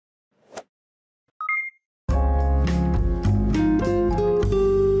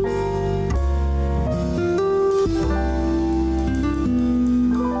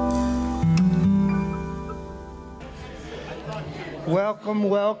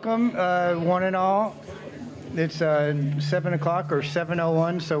welcome, one and all. It's 7 o'clock or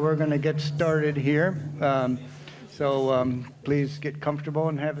 7:01, so we're going to get started here. Please get comfortable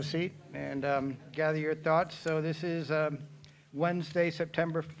and have a seat and gather your thoughts. So this is Wednesday,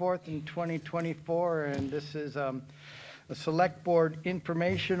 September 4th in 2024, and this is a Selectboard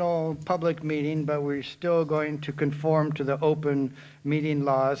informational public meeting, but we're still going to conform to the open meeting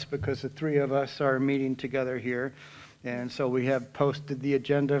laws because the three of us are meeting together here. And so we have posted the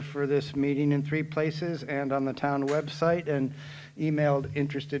agenda for this meeting in 3 places and on the town website and emailed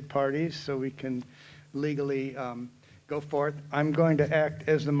interested parties so we can legally go forth. I'm going to act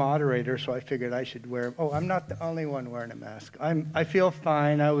as the moderator, so I figured I should wear, I'm not the only one wearing a mask. I feel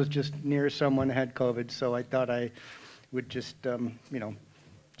fine. I was just near someone who had COVID, so I thought I would just,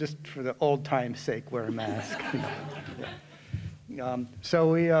 just for the old time's sake, wear a mask.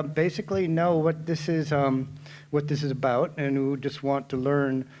 So we basically know what this is about, and we just want to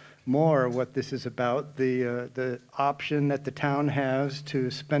learn more what this is about. The option that the town has to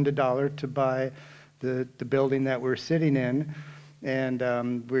spend $1 to buy the building that we're sitting in,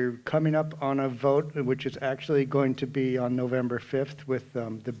 and we're coming up on a vote, which is actually going to be on November 5th with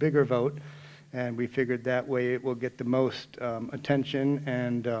the bigger vote. And we figured that way it will get the most attention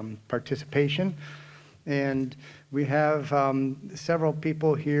and participation. And we have several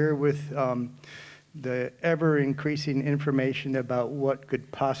people here with the ever-increasing information about what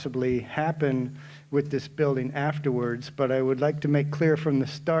could possibly happen with this building afterwards. But I would like to make clear from the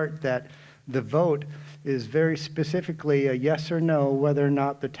start that the vote is very specifically a yes or no whether or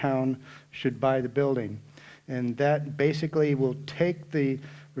not the town should buy the building. And that basically will take the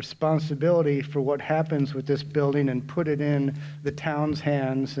responsibility for what happens with this building and put it in the town's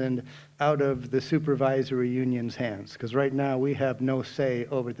hands and out of the supervisory union's hands, because right now we have no say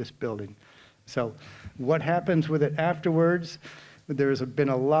over this building. So what happens with it afterwards, there's been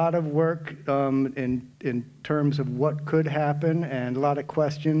a lot of work in terms of what could happen and a lot of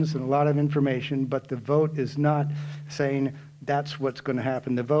questions and a lot of information, but the vote is not saying that's what's going to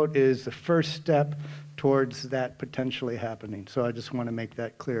happen. The vote is the first step towards that potentially happening. So I just want to make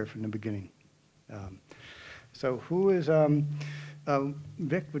that clear from the beginning. So who is,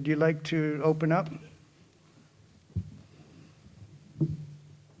 Vic, would you like to open up?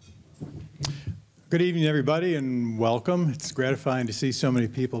 Good evening, everybody, and welcome. It's gratifying to see so many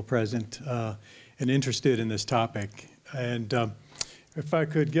people present and interested in this topic. And if I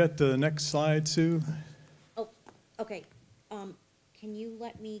could get the next slide, Sue. Oh, okay. Can you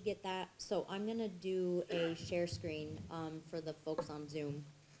let me get that? So I'm going to do a share screen for the folks on Zoom.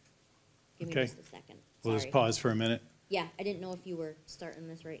 Give me just a second. We'll just pause for a minute. Yeah, I didn't know if you were starting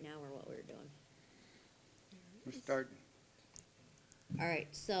this right now or what we were doing. We're starting. All right,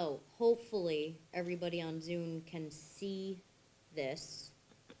 so hopefully everybody on Zoom can see this.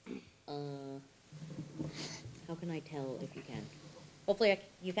 How can I tell if you can? Hopefully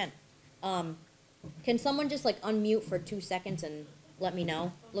you can. Can someone just like unmute for 2 seconds and let me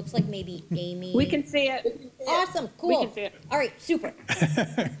know? Looks like maybe Amy. We can see it. Awesome, cool. We can see it. All right, super.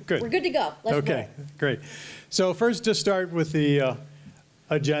 Good. We're good to go. Let's roll. Great. So first, just start with the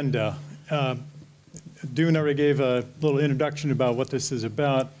agenda. Dune already gave a little introduction about what this is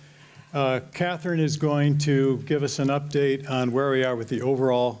about. Catherine is going to give us an update on where we are with the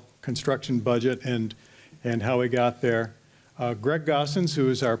overall construction budget and how we got there. Greg Gossens, who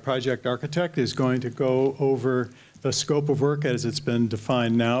is our project architect, is going to go over the scope of work as it's been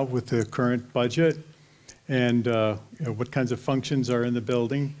defined now with the current budget and what kinds of functions are in the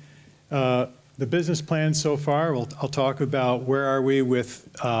building. The business plan so far, I'll talk about where are we with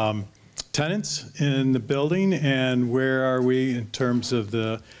tenants in the building and where are we in terms of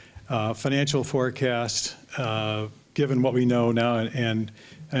the financial forecast given what we know now and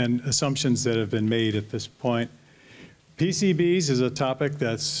assumptions that have been made at this point. PCBs is a topic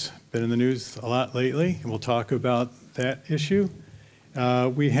that's been in the news a lot lately, and we'll talk about that issue.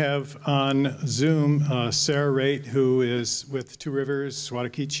 We have on Zoom Sarah Raitt, who is with Two Rivers,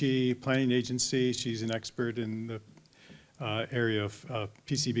 Swatakichi Planning Agency. She's an expert in the area of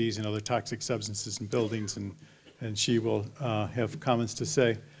PCBs and other toxic substances in buildings, and she will have comments to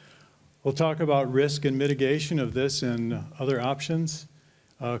say. We'll talk about risk and mitigation of this and other options.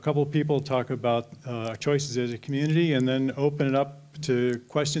 A couple of people talk about our choices as a community and then open it up to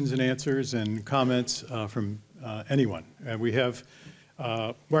questions and answers and comments from anyone. And we have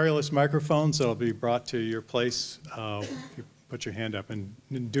wireless microphones that will be brought to your place if you put your hand up, and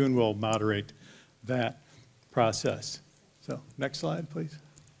Dune will moderate that process. So next slide, please.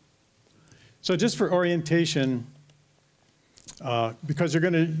 So just for orientation, because you're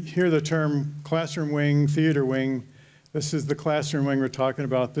going to hear the term classroom wing, theater wing, This is the classroom wing we're talking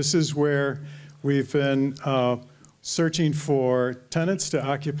about. This is where we've been searching for tenants to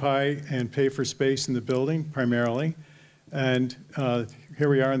occupy and pay for space in the building primarily. And here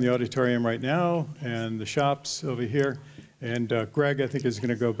we are in the auditorium right now, and the shops over here. And Greg, I think, is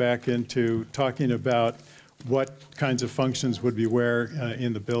going to go back into talking about what kinds of functions would be where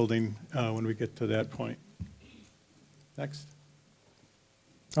in the building when we get to that point. Next.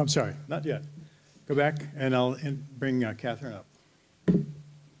 I'm sorry, not yet. Go back, and I'll bring Catherine up.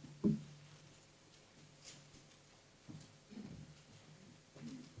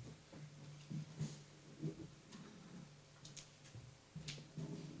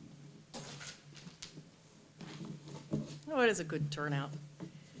 Oh, it is a good turnout.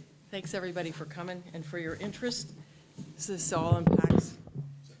 Thanks, everybody, for coming and for your interest. This all impacts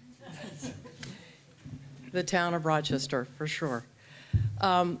the town of Rochester, for sure.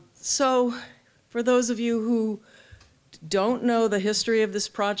 So, for those of you who don't know the history of this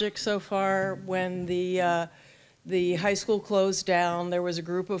project so far, when the high school closed down, there was a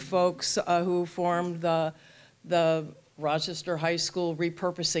group of folks who formed the Rochester High School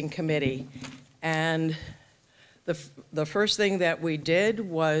Repurposing Committee. And the first thing that we did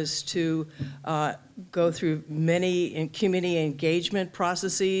was to go through many community engagement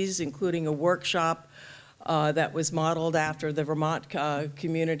processes, including a workshop that was modeled after the Vermont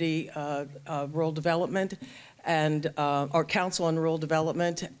Community Rural Development and or Council on Rural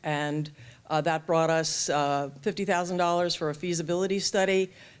Development, and that brought us $50,000 for a feasibility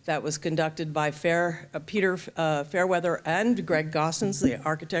study that was conducted by Peter Fairweather and Greg Gossens, the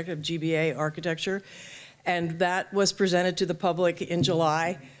architect of GBA Architecture. And that was presented to the public in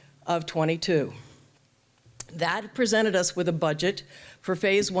July of '22. That presented us with a budget for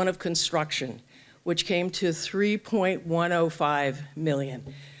phase 1 of construction, which came to $3.105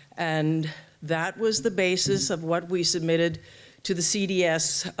 million. And that was the basis of what we submitted to the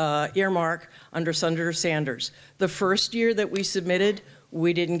CDS earmark under Senator Sanders. The first year that we submitted,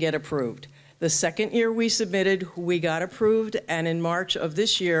 we didn't get approved. The second year we submitted, we got approved, and in March of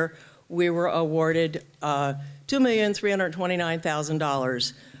this year, we were awarded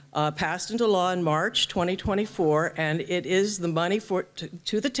 $2,329,000, passed into law in March 2024, and it is the money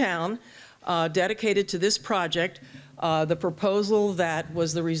to the town dedicated to this project. The proposal that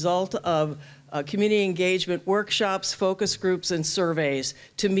was the result of community engagement workshops, focus groups, and surveys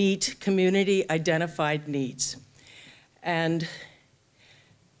to meet community identified needs. And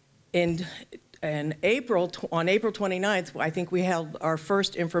on April 29th, I think we held our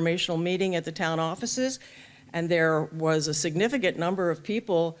first informational meeting at the town offices, and there was a significant number of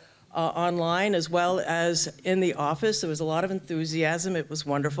people online as well as in the office. There was a lot of enthusiasm. It was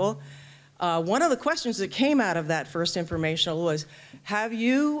wonderful. One of the questions that came out of that first informational was, have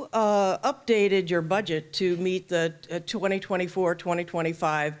you updated your budget to meet the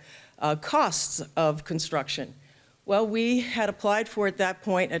 2024-2025 costs of construction? Well, we had applied for at that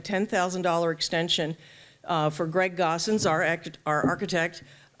point a $10,000 extension for Greg Gossens, our architect,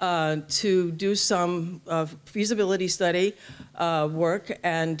 to do some feasibility study work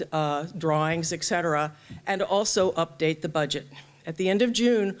and drawings, et cetera, and also update the budget. At the end of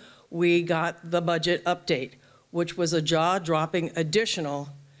June, we got the budget update, which was a jaw-dropping additional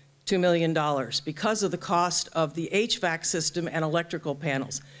 $2 million because of the cost of the HVAC system and electrical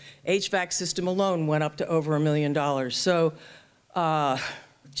panels. HVAC system alone went up to over $1 million. So,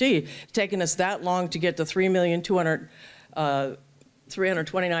 gee, taking us that long to get to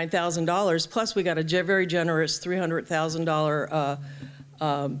 $329,000, plus we got a very generous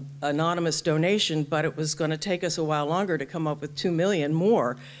 $300,000 anonymous donation, but it was going to take us a while longer to come up with $2 million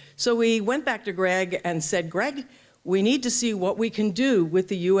more. So we went back to Greg and said, Greg, we need to see what we can do with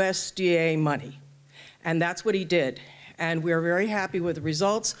the USDA money. And that's what he did. And we're very happy with the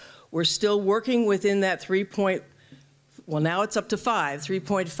results. We're still working within that well, now it's up to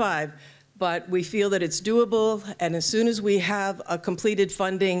 3.5, but we feel that it's doable, and as soon as we have a completed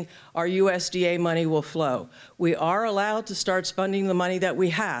funding, our USDA money will flow. We are allowed to start spending the money that we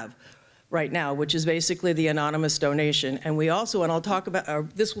have right now, which is basically the anonymous donation. And we also, and I'll talk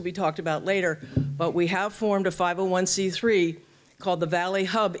about, this will be talked about later, but we have formed a 501c3 called the Valley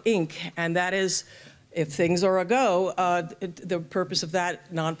Hub, Inc., and that is, if things are a go, the purpose of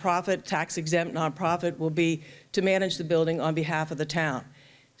that nonprofit, tax-exempt nonprofit, will be to manage the building on behalf of the town.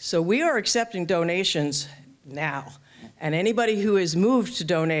 So we are accepting donations now. And anybody who is moved to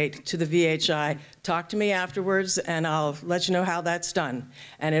donate to the VHI, talk to me afterwards and I'll let you know how that's done.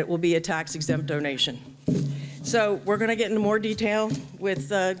 And it will be a tax-exempt donation. So we're going to get into more detail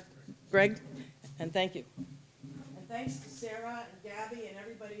with Greg, and thank you. And thanks to Sarah and Gabby and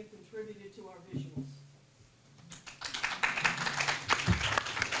everybody who contributed to our visuals.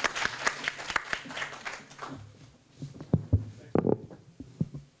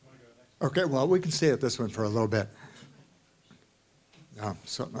 Okay, well, we can stay at this one for a little bit.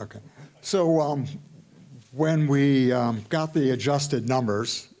 Okay. So when we got the adjusted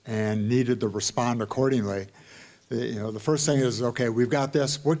numbers and needed to respond accordingly, the first thing is, okay, we've got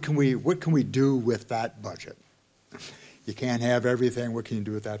this. What can we do with that budget? You can't have everything. What can you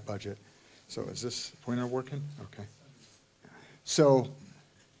do with that budget? So is this pointer working? Okay. So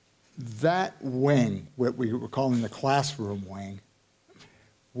that wing, what we were calling the classroom wing,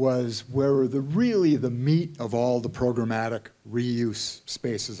 was where really the meat of all the programmatic reuse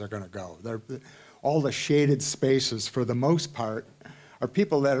spaces are going to go. All the shaded spaces, for the most part, are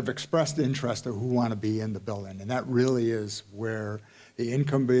people that have expressed interest of who want to be in the building, and that really is where the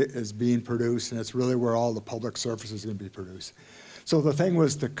income is being produced, and it's really where all the public services are going to be produced. So the thing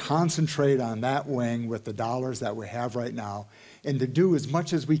was to concentrate on that wing with the dollars that we have right now, and to do as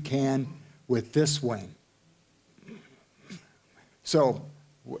much as we can with this wing. So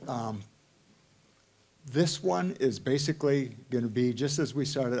this one is basically going to be, just as we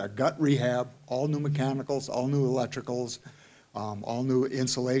started, a gut rehab, all new mechanicals, all new electricals, all new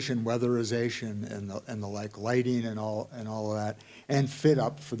insulation, weatherization, and the like, lighting and all of that, and fit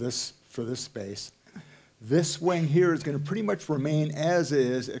up for this space. This wing here is going to pretty much remain as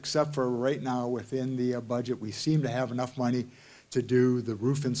is, except for right now within the budget, we seem to have enough money to do the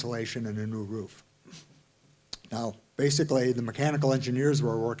roof insulation and a new roof. Now, basically, the mechanical engineers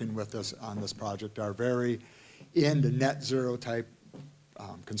we're working with us on this project are very into net zero type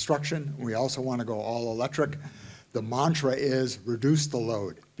construction. We also want to go all electric. The mantra is reduce the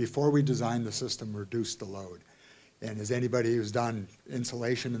load. Before we design the system, reduce the load. And as anybody who's done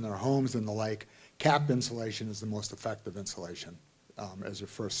insulation in their homes and the like, cap insulation is the most effective insulation as your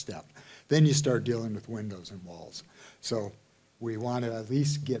first step. Then you start dealing with windows and walls. So we want to at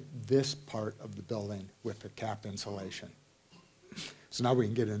least get this part of the building with the cap insulation. So now we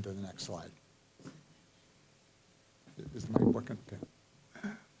can get into the next slide. Is the mic working?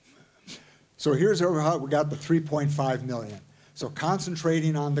 Okay. So here's how we got the 3.5 million. So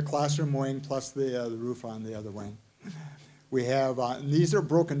concentrating on the classroom wing plus the roof on the other wing. We have, and these are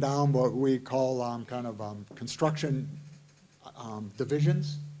broken down what we call construction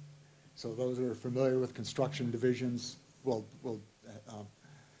divisions. So those who are familiar with construction divisions will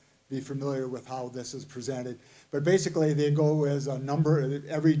be familiar with how this is presented. But basically they go as a number,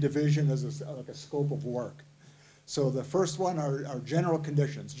 every division is like a scope of work. So the first one are general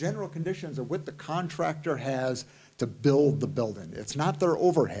conditions. General conditions are what the contractor has to build the building. It's not their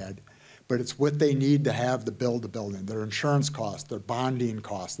overhead, but it's what they need to have to build the building, their insurance costs, their bonding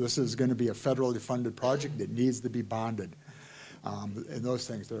costs. This is going to be a federally funded project that needs to be bonded. And those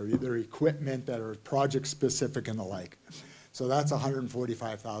things, they're equipment that are project specific and the like. So that's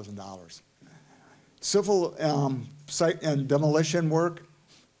 $145,000. Civil site and demolition work,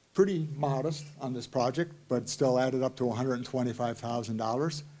 pretty modest on this project, but still added up to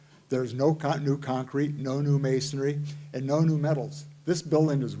 $125,000. There's no new concrete, no new masonry, and no new metals. This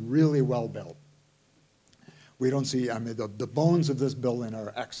building is really well built. We don't see, I mean, the bones of this building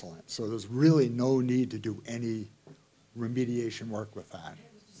are excellent, so there's really no need to do any remediation work with that.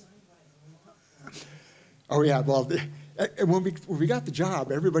 Oh yeah, well, when we got the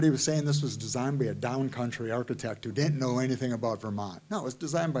job, everybody was saying this was designed by a downcountry architect who didn't know anything about Vermont. No, it was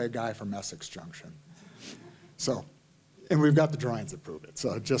designed by a guy from Essex Junction. So, and we've got the drawings that prove it,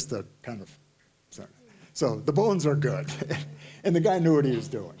 so just to kind of, so the bones are good. And the guy knew what he was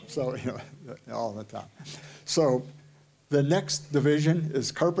doing, so, you know, all the time. So the next division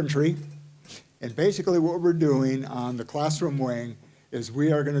is carpentry. And basically what we're doing on the classroom wing is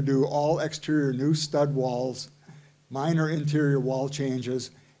we are going to do all exterior new stud walls, minor interior wall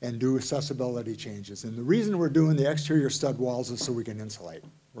changes, and do accessibility changes. And the reason we're doing the exterior stud walls is so we can insulate.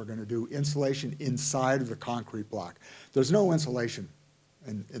 We're going to do insulation inside of the concrete block. There's no insulation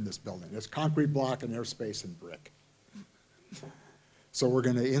in this building. It's concrete block and airspace and brick. So we're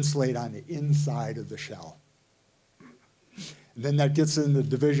going to insulate on the inside of the shell. And then that gets into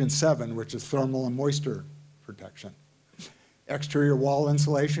Division 7, which is thermal and moisture protection. Exterior wall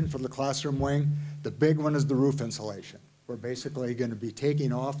insulation for the classroom wing. The big one is the roof insulation. We're basically going to be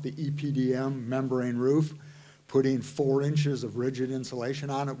taking off the EPDM membrane roof, putting 4 inches of rigid insulation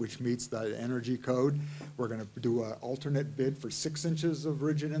on it, which meets the energy code. We're going to do an alternate bid for 6 inches of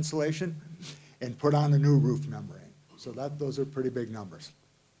rigid insulation and put on a new roof membrane. So those are pretty big numbers.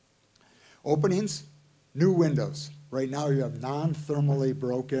 Openings, new windows. Right now you have non-thermally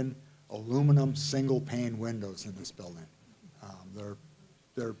broken aluminum single pane windows in this building.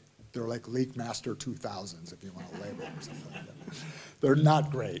 They're like Leakmaster 2000s, if you want to label them or something like that. They're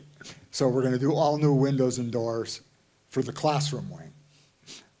not great. So we're going to do all new windows and doors for the classroom wing.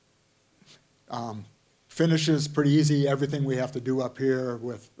 Finishes, pretty easy. Everything we have to do up here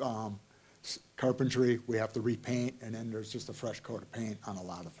with carpentry, we have to repaint, and then there's just a fresh coat of paint on a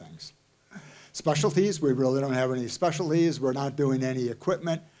lot of things. Specialties, we really don't have any specialties. We're not doing any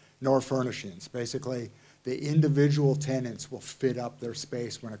equipment nor furnishings. Basically, the individual tenants will fit up their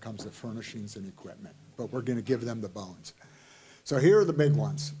space when it comes to furnishings and equipment, but we're going to give them the bones. So here are the big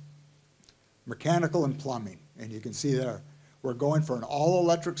ones. Mechanical and plumbing, and you can see there, we're going for an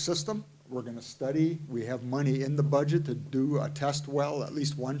all-electric system. We're going to study. We have money in the budget to do a test well, at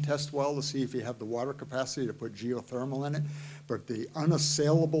least one test well, to see if you have the water capacity to put geothermal in it. But the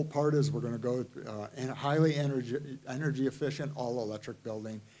unassailable part is we're going to go in a highly energy efficient, all-electric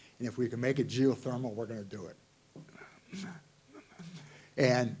building. And if we can make it geothermal, we're going to do it.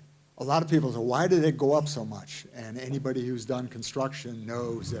 And a lot of people say, why did it go up so much? And anybody who's done construction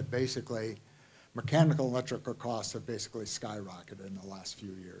knows that basically mechanical and electrical costs have basically skyrocketed in the last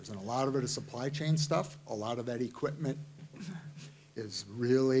few years. And a lot of it is supply chain stuff. A lot of that equipment is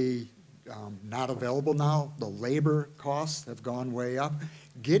really not available now. The labor costs have gone way up.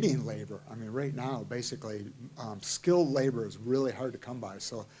 Getting labor, I mean, right now, basically, skilled labor is really hard to come by.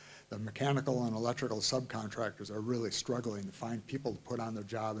 So the mechanical and electrical subcontractors are really struggling to find people to put on their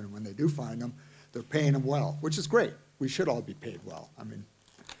job. And when they do find them, they're paying them well, which is great. We should all be paid well. I mean,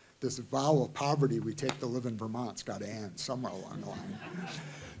 this vow of poverty we take to live in Vermont's got to end somewhere along the line.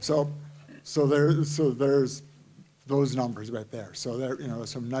 So there's those numbers right there. So there, you know,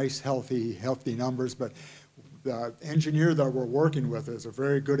 some nice, healthy numbers. But the engineer that we're working with is a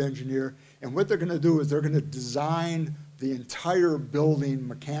very good engineer. And what they're going to do is they're going to design the entire building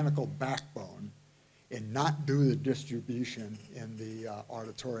mechanical backbone and not do the distribution in the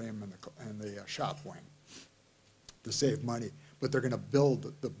auditorium and the shop wing to save money. But they're going to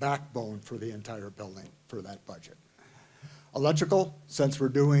build the backbone for the entire building for that budget. Electrical, since we're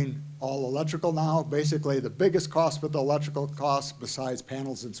doing all electrical now, basically the biggest cost with the electrical costs, besides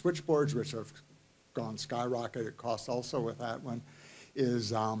panels and switchboards, which have gone skyrocketed cost also with that one,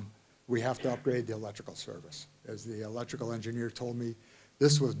 is we have to upgrade the electrical service. As the electrical engineer told me,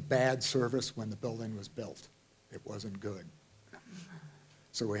 this was bad service when the building was built. It wasn't good.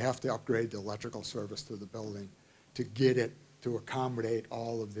 So we have to upgrade the electrical service to the building to get it to accommodate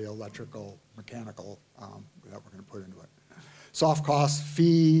all of the electrical, mechanical that we're going to put into it. Soft costs,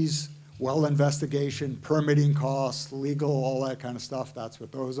 fees, well investigation, permitting costs, legal, all that kind of stuff. That's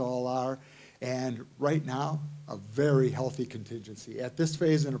what those all are. And right now, a very healthy contingency. At this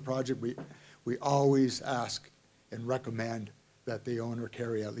phase in a project, we always ask and recommend that the owner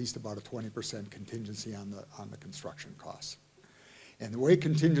carry at least about a 20% contingency on the construction costs. And the way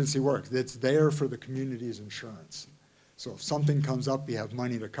contingency works, it's there for the community's insurance. So if something comes up, you have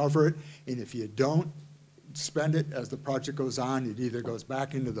money to cover it, and if you don't spend it as the project goes on, it either goes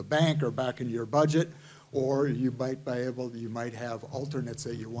back into the bank or back into your budget, or you might have alternates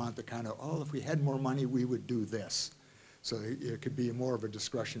that you want to kind of, oh, if we had more money, we would do this. So it could be more of a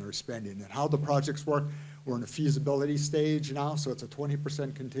discretionary spending. And how the projects work, we're in a feasibility stage now, so it's a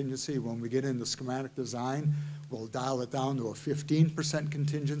 20% contingency. When we get into schematic design, we'll dial it down to a 15%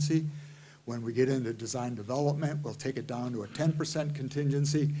 contingency. When we get into design development, we'll take it down to a 10%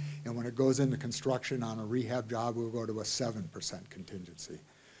 contingency. And when it goes into construction on a rehab job, we'll go to a 7% contingency.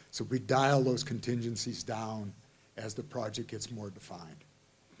 So we dial those contingencies down as the project gets more defined.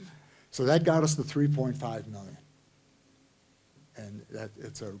 So that got us to $3.5 million. And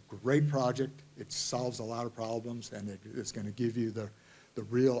it's a great project. It solves a lot of problems, and it's going to give you the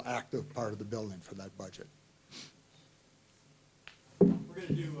real active part of the building for that budget. We're going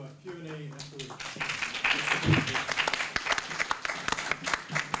to do a Q&A after.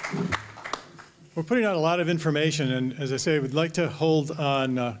 We're putting out a lot of information, and as I say, we'd like to hold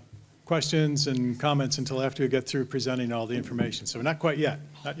on questions and comments until after we get through presenting all the information. So not quite yet,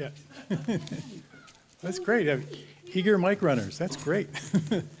 not yet. That's great. Eager mic runners, that's great.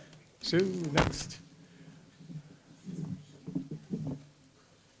 Sue, next.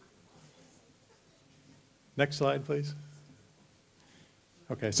 Next slide, please.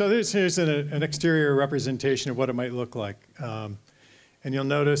 Okay, so here's an exterior representation of what it might look like. And you'll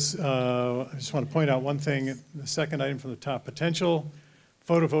notice, I just want to point out one thing, the second item from the top, potential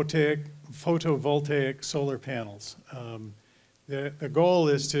photovoltaic solar panels. The goal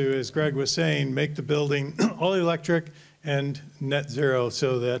is to, as Greg was saying, make the building all electric and net zero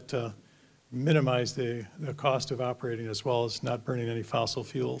so that minimize the cost of operating as well as not burning any fossil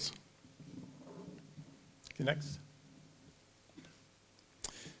fuels. Okay, next.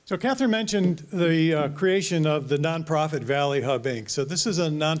 So Catherine mentioned the creation of the nonprofit Valley Hub Inc. So this is a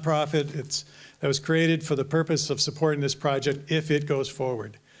nonprofit that was created for the purpose of supporting this project if it goes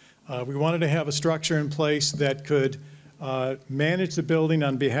forward. We wanted to have a structure in place that could manage the building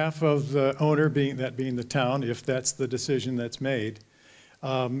on behalf of the owner, being the town, if that's the decision that's made.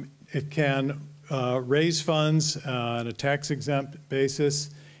 It can raise funds on a tax-exempt basis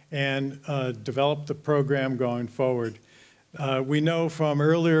and develop the program going forward. We know from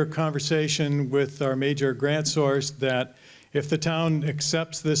earlier conversation with our major grant source that if the town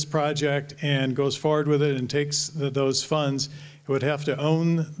accepts this project and goes forward with it and takes those funds, it would have to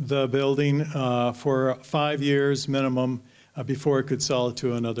own the building for 5 years minimum before it could sell it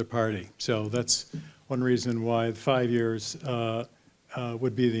to another party. So that's one reason why 5 years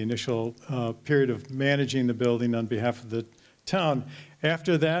would be the initial period of managing the building on behalf of the town.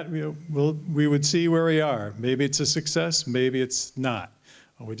 After that, we would see where we are. Maybe it's a success, maybe it's not.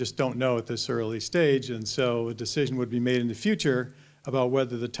 We just don't know at this early stage, and so a decision would be made in the future about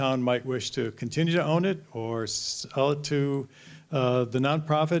whether the town might wish to continue to own it or sell it to the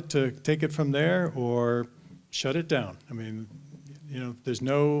nonprofit to take it from there or shut it down. I mean, there's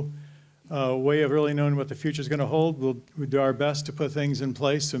no way of really knowing what the future is going to hold. We'll do our best to put things in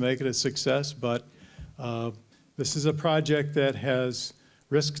place to make it a success, but this is a project that has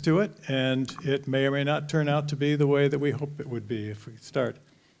risk to it, and it may or may not turn out to be the way that we hope it would be if we start.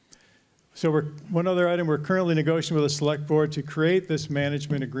 So one other item, we're currently negotiating with the select board to create this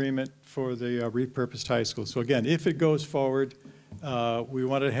management agreement for the repurposed high school. So again, if it goes forward, we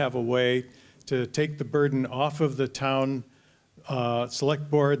want to have a way to take the burden off of the town select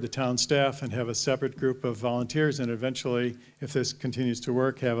board, the town staff, and have a separate group of volunteers, and eventually, if this continues to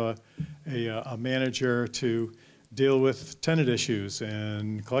work, have a manager to deal with tenant issues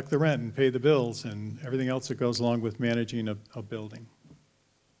and collect the rent and pay the bills and everything else that goes along with managing a building.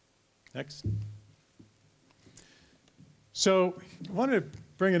 Next. So I want to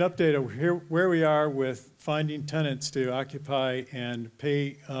bring an update of where we are with finding tenants to occupy and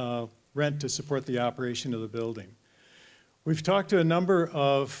pay rent to support the operation of the building. We've talked to a number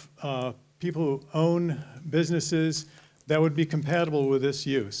of people who own businesses that would be compatible with this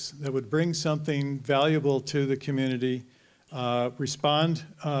use, that would bring something valuable to the community, respond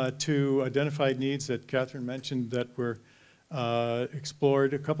to identified needs that Catherine mentioned that were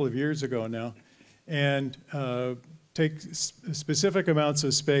explored a couple of years ago now, and take specific amounts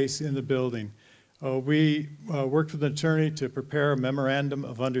of space in the building. We worked with an attorney to prepare a memorandum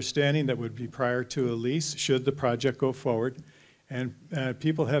of understanding that would be prior to a lease, should the project go forward. And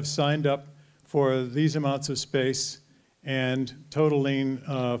people have signed up for these amounts of space and totaling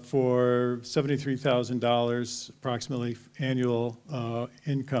for $73,000 approximately annual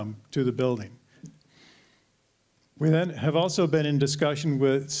income to the building. We then have also been in discussion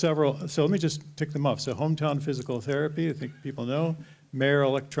with several, so let me just tick them off. So Hometown Physical Therapy, I think people know, Mayer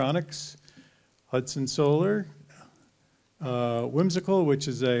Electronics, Hudson Solar, Whimsical, which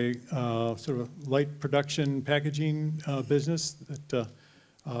is a sort of light production packaging business that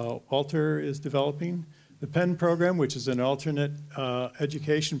Walter is developing. The PEN program, which is an alternate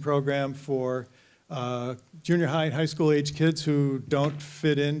education program for junior high and high school age kids who don't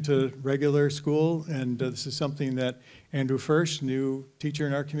fit into regular school. And this is something that Andrew Firsch, new teacher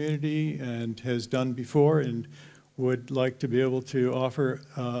in our community, and has done before and would like to be able to offer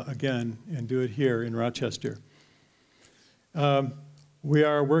again and do it here in Rochester. We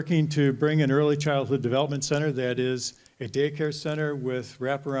are working to bring an early childhood development center that is a daycare center with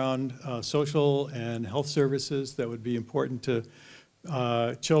wraparound social and health services that would be important to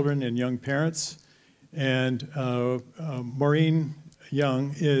children and young parents. And Maureen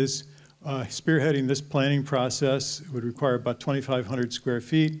Young is spearheading this planning process. It would require about 2,500 square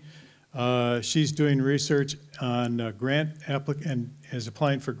feet. She's doing research on grant and is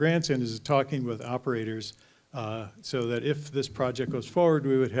applying for grants and is talking with operators so that if this project goes forward,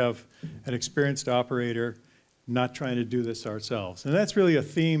 we would have an experienced operator not trying to do this ourselves. And that's really a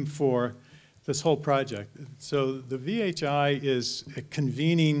theme for this whole project. So the VHI is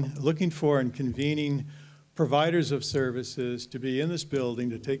looking for and convening providers of services to be in this building,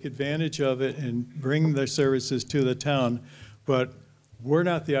 to take advantage of it and bring their services to the town. But we're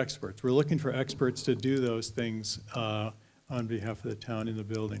not the experts. We're looking for experts to do those things on behalf of the town in the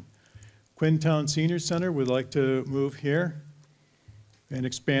building. Quintown Senior Center would like to move here and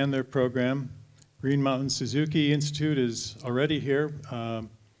expand their program. Green Mountain Suzuki Institute is already here.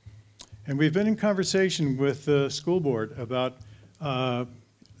 And we've been in conversation with the school board about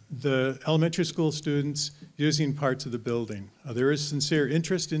the elementary school students using parts of the building. There is sincere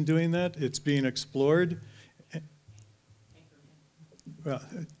interest in doing that. It's being explored. Well,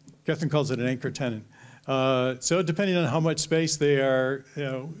 Catherine calls it an anchor tenant. So depending on how much space they are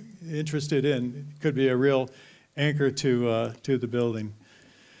interested in, it could be a real anchor to the building.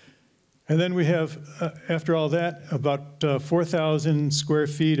 And then we have, after all that, about 4,000 square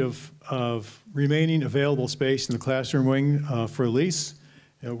feet of remaining available space in the classroom wing for lease.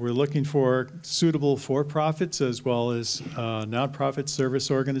 We're looking for suitable for-profits as well as nonprofit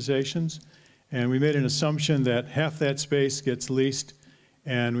service organizations. And we made an assumption that half that space gets leased,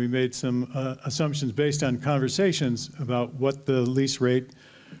 and we made some assumptions based on conversations about what the lease rate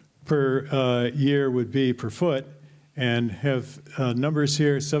per year would be per foot, and have numbers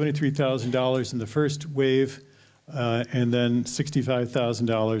here, $73,000 in the first wave, and then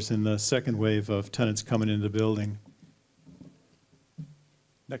 $65,000 in the second wave of tenants coming into the building.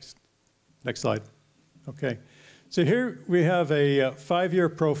 Next slide. Okay. So here we have a 5-year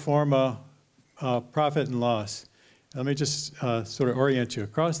pro forma profit and loss. Let me just sort of orient you.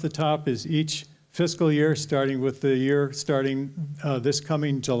 Across the top is each fiscal year, starting with the year starting this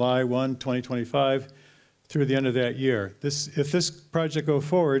coming July 1, 2025, through the end of that year. If this project go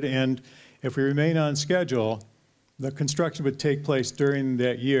forward and if we remain on schedule, the construction would take place during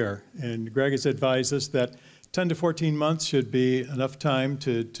that year. And Greg has advised us that 10 to 14 months should be enough time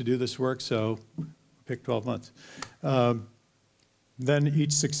to do this work, so pick 12 months. Then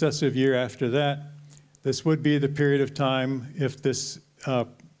each successive year after that, this would be the period of time, if this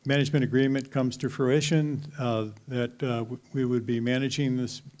management agreement comes to fruition, that we would be managing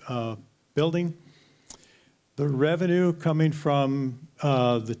this building. The revenue coming from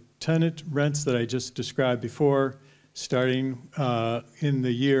the tenant rents that I just described before, starting in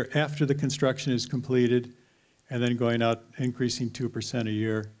the year after the construction is completed, and then going out, increasing 2% a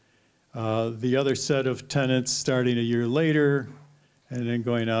year. The other set of tenants starting a year later, and then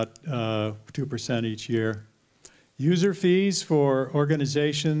going out 2% each year. User fees for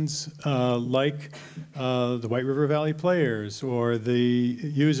organizations like the White River Valley Players, or the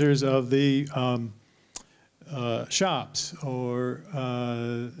users of the shops, or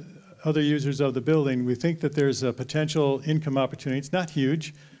other users of the building. We think that there's a potential income opportunity. It's not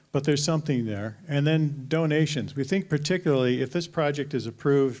huge, but there's something there. And then donations. We think particularly if this project is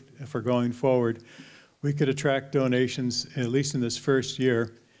approved for going forward, we could attract donations, at least in this first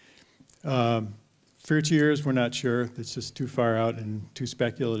year. Future years, we're not sure. It's just too far out and too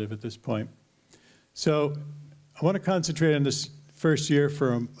speculative at this point. So I want to concentrate on this first year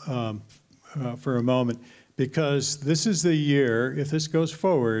for a moment, because this is the year, if this goes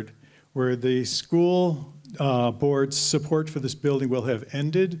forward, where the school board's support for this building will have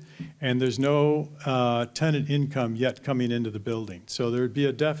ended, and there's no tenant income yet coming into the building. So there would be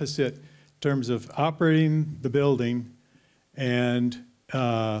a deficit in terms of operating the building and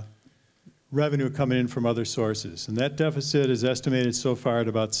revenue coming in from other sources. And that deficit is estimated so far at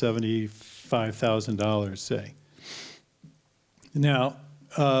about $75,000, say. Now,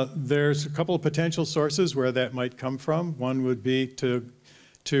 there's a couple of potential sources where that might come from. One would be to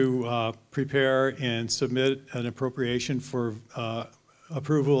prepare and submit an appropriation for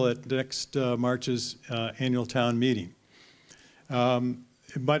approval at next March's annual town meeting.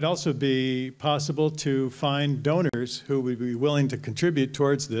 It might also be possible to find donors who would be willing to contribute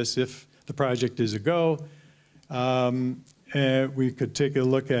towards this if the project is a go. And we could take a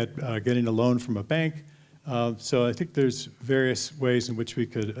look at getting a loan from a bank. So I think there's various ways in which we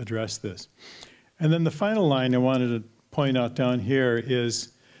could address this. And then the final line I wanted to point out down here is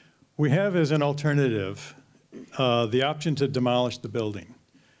we have as an alternative the option to demolish the building.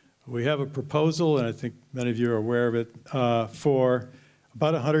 We have a proposal, and I think many of you are aware of it, for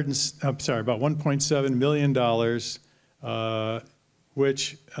about $1.7 million,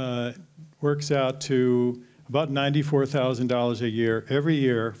 which works out to about $94,000 a year, every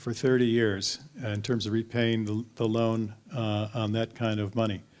year for 30 years in terms of repaying the loan on that kind of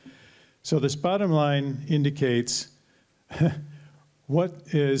money. So this bottom line indicates what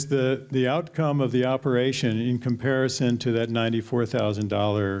is the outcome of the operation in comparison to that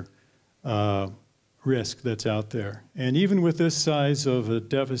 $94,000 risk that's out there. And even with this size of a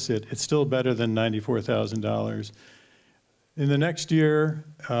deficit, it's still better than $94,000. In the next year,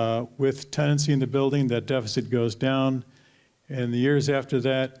 with tenancy in the building, that deficit goes down. And the years after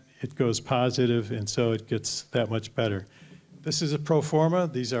that, it goes positive, and so it gets that much better. This is a pro forma.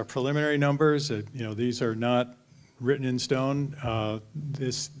 These are preliminary numbers. These are not written in stone.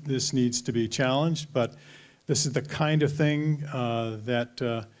 This needs to be challenged, but this is the kind of thing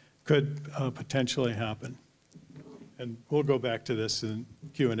that could potentially happen. And we'll go back to this in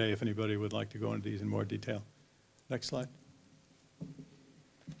Q&A if anybody would like to go into these in more detail. Next slide.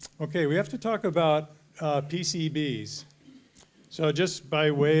 Okay, we have to talk about PCBs. So just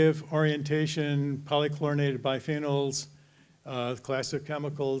by way of orientation, polychlorinated biphenyls, class of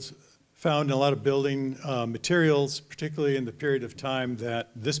chemicals, found in a lot of building materials, particularly in the period of time that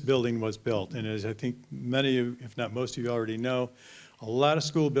this building was built. And as I think many of you, if not most of you already know, a lot of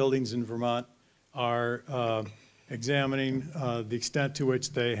school buildings in Vermont are examining the extent to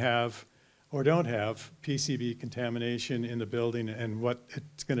which they have or don't have PCB contamination in the building and what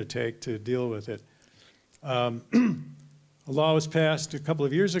it's going to take to deal with it. A law was passed a couple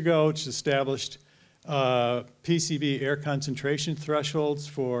of years ago which established PCB air concentration thresholds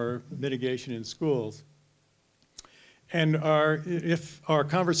for mitigation in schools. And if our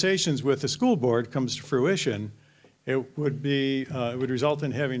conversations with the school board comes to fruition, it would result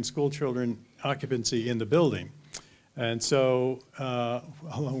in having school children occupancy in the building. And so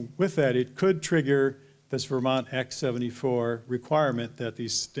along with that, it could trigger this Vermont Act 74 requirement that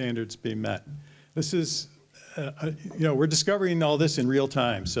these standards be met. This is, we're discovering all this in real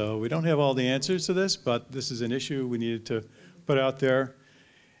time, so we don't have all the answers to this, but this is an issue we needed to put out there.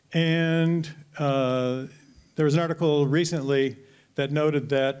 And there was an article recently that noted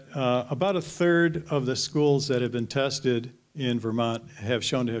that about a third of the schools that have been tested in Vermont have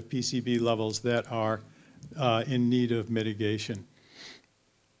shown to have PCB levels that are in need of mitigation.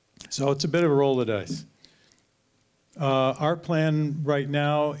 So it's a bit of a roll of the dice. Our plan right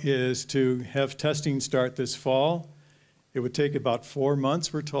now is to have testing start this fall. It would take about 4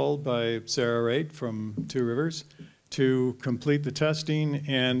 months, we're told by Sarah Raitt from Two Rivers, to complete the testing,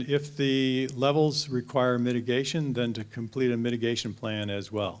 and if the levels require mitigation, then to complete a mitigation plan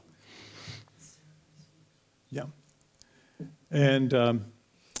as well. Yeah. And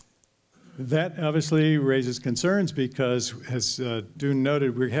that obviously raises concerns because, as Dune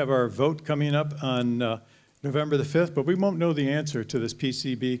noted, we have our vote coming up on November the 5th, but we won't know the answer to this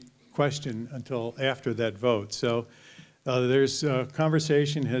PCB question until after that vote. So there's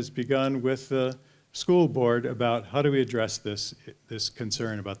conversation has begun with the school board about how do we address this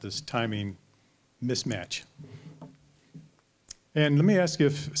concern about this timing mismatch. And let me ask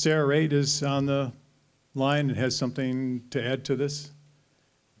if Sarah Raitt is on the line and has something to add to this.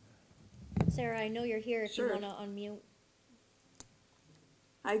 Sarah, I know you're here if Sure. you want to unmute.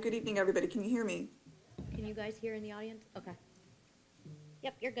 Hi, good evening, everybody. Can you hear me? Can you guys hear in the audience? Okay.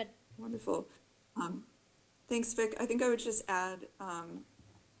 Yep, you're good. Wonderful. Thanks, Vic. I think I would just add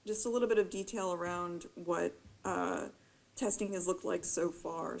just a little bit of detail around what testing has looked like so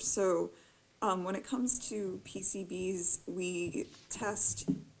far. So when it comes to PCBs, we test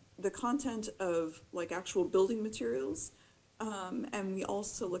the content of like actual building materials, and we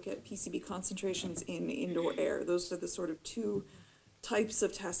also look at PCB concentrations in indoor air. Those are the sort of two types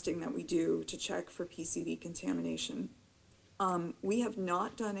of testing that we do to check for PCB contamination. We have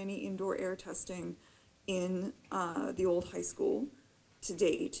not done any indoor air testing in the old high school to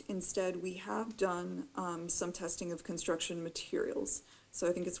date. Instead, we have done some testing of construction materials. So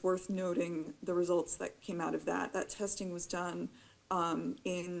I think it's worth noting the results that came out of that. That testing was done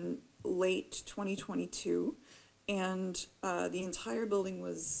in late 2022, and the entire building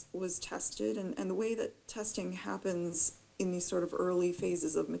was tested. And the way that testing happens in these sort of early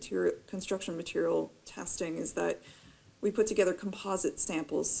phases of construction material testing is that we put together composite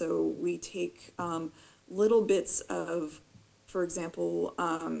samples. So we take little bits of, for example,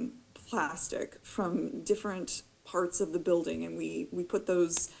 plastic from different parts of the building, and we put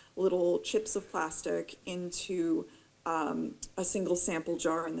those little chips of plastic into a single sample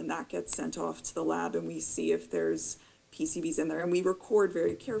jar, and then that gets sent off to the lab, and we see if there's PCBs in there, and we record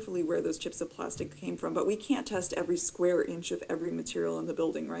very carefully where those chips of plastic came from, but we can't test every square inch of every material in the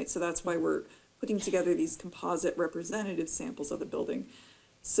building, right? So that's why we're putting together these composite representative samples of the building.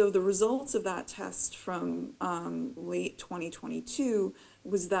 So the results of that test from late 2022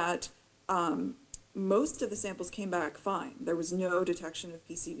 was that most of the samples came back fine. There was no detection of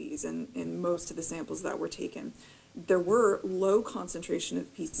PCBs in most of the samples that were taken. There were low concentration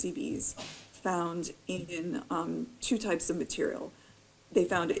of PCBs found in two types of material. They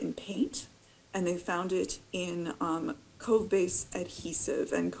found it in paint, and they found it in cove base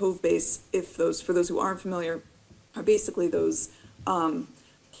adhesive. And cove base, for those who aren't familiar, are basically those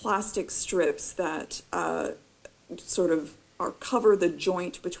plastic strips that sort of cover the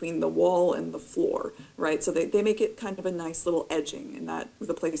joint between the wall and the floor, right? So they make it kind of a nice little edging in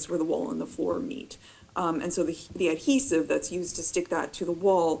the place where the wall and the floor meet. And so the adhesive that's used to stick that to the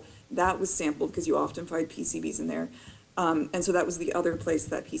wall, that was sampled because you often find PCBs in there. And so that was the other place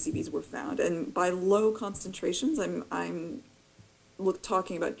that PCBs were found. And by low concentrations, I'm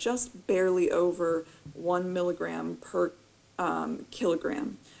talking about just barely over 1 milligram per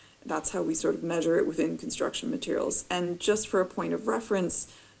kilogram. That's how we sort of measure it within construction materials. And just for a point of reference,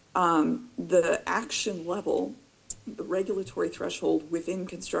 the action level the regulatory threshold within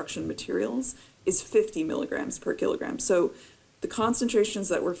construction materials is 50 milligrams per kilogram. So the concentrations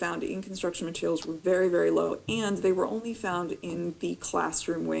that were found in construction materials were very, very low, and they were only found in the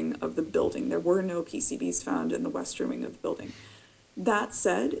classroom wing of the building. There were no PCBs found in the western wing of the building. That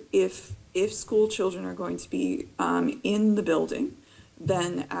said, if school children are going to be in the building,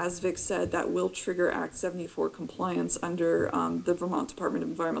 then, as Vic said, that will trigger Act 74 compliance under the Vermont Department of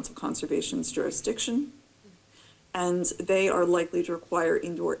Environmental Conservation's jurisdiction. And they are likely to require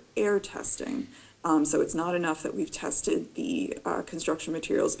indoor air testing. So it's not enough that we've tested the construction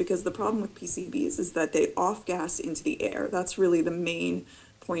materials, because the problem with PCBs is that they off-gas into the air. That's really the main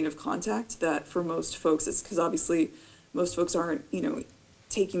point of contact that for most folks, it's because obviously most folks aren't,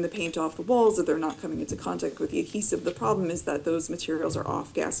 taking the paint off the walls, or they're not coming into contact with the adhesive. The problem is that those materials are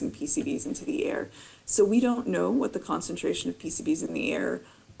off-gassing PCBs into the air. So we don't know what the concentration of PCBs in the air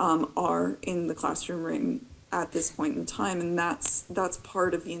are in the classroom ring at this point in time, and that's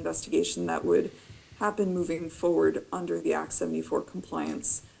part of the investigation that would happen moving forward under the Act 74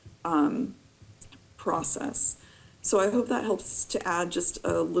 compliance process. So I hope that helps to add just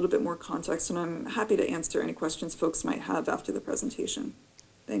a little bit more context, and I'm happy to answer any questions folks might have after the presentation.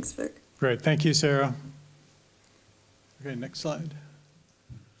 Thanks, Vic. Great, thank you, Sarah. Okay, next slide.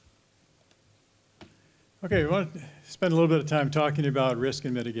 Okay, we want to spend a little bit of time talking about risk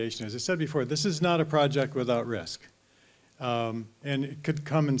and mitigation. As I said before, this is not a project without risk, and it could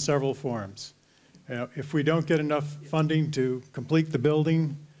come in several forms. If we don't get enough funding to complete the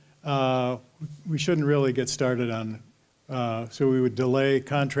building, we shouldn't really get started on, so we would delay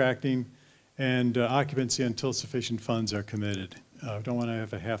contracting and occupancy until sufficient funds are committed. Don't want to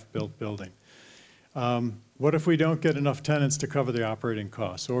have a half-built building. What if we don't get enough tenants to cover the operating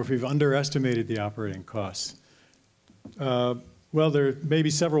costs, or if we've underestimated the operating costs? Well, there may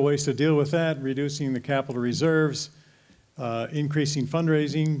be several ways to deal with that: reducing the capital reserves, increasing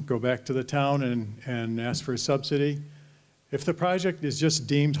fundraising, go back to the town and ask for a subsidy. If the project is just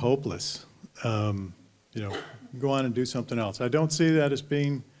deemed hopeless, go on and do something else. I don't see that as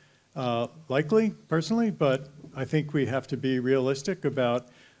being likely, personally, but I think we have to be realistic about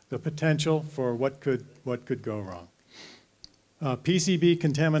the potential for what could go wrong. PCB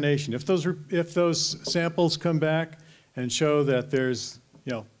contamination. If those samples come back and show that there's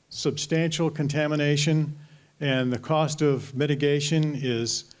substantial contamination and the cost of mitigation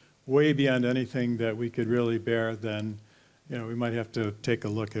is way beyond anything that we could really bear, then we might have to take a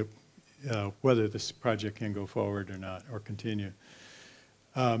look at whether this project can go forward or not, or continue.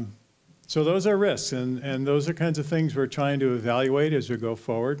 So those are risks, and those are kinds of things we're trying to evaluate as we go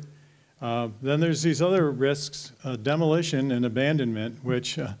forward. Then there's these other risks, demolition and abandonment,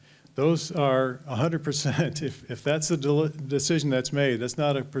 which those are 100%. If that's the decision that's made, that's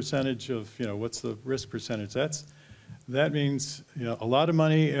not a percentage of, what's the risk percentage. That means a lot of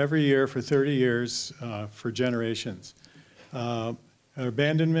money every year for 30 years for generations.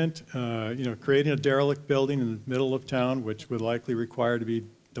 Abandonment, creating a derelict building in the middle of town, which would likely require to be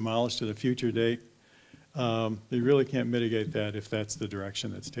demolished at a future date. You really can't mitigate that if that's the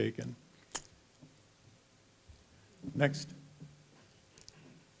direction that's taken. Next.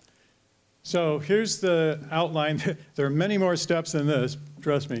 So here's the outline. There are many more steps than this,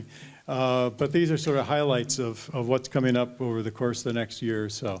 trust me. But these are sort of highlights of what's coming up over the course of the next year or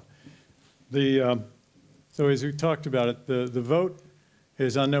so. So as we talked about it, the vote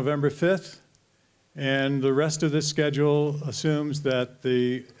is on November 5th. And the rest of this schedule assumes that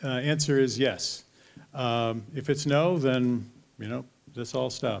the answer is yes. If it's no, then this all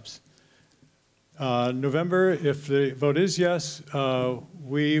stops. November, if the vote is yes,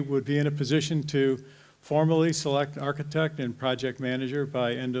 we would be in a position to formally select architect and project manager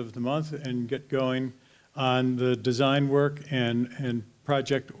by end of the month and get going on the design work and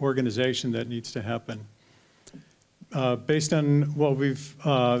project organization that needs to happen. Based on what we've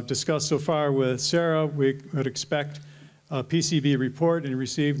discussed so far with Sarah, we would expect a PCB report and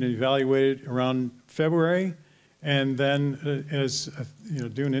received and evaluated around February. And then, as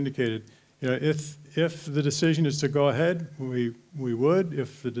Dune indicated, if the decision is to go ahead, we would.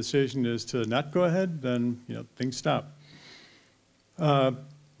 If the decision is to not go ahead, then things stop.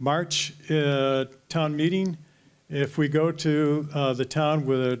 March town meeting. If we go to the town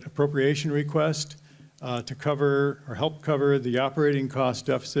with an appropriation request to cover or help cover the operating cost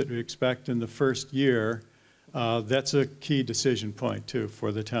deficit we expect in the first year, that's a key decision point too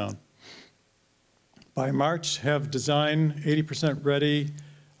for the town. By March, have design 80% ready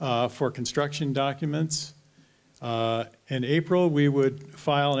for construction documents. In April, we would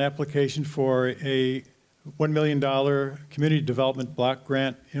file an application for a $1 million community development block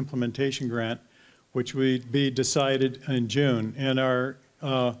grant implementation grant, which would be decided in June. And our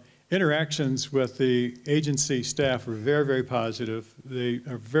interactions with the agency staff were very, very positive. They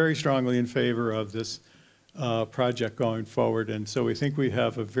are very strongly in favor of this project going forward. And so we think we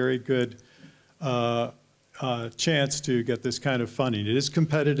have a very good chance to get this kind of funding. It is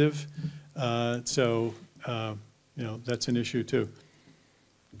competitive, so that's an issue too.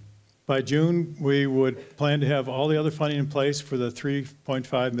 By June, we would plan to have all the other funding in place for the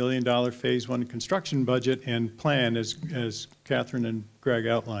 $3.5 million Phase 1 construction budget and plan as Catherine and Greg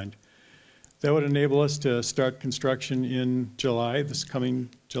outlined. That would enable us to start construction in July, this coming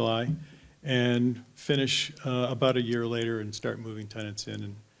July, and finish about a year later and start moving tenants in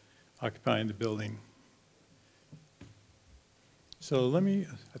and occupying the building. So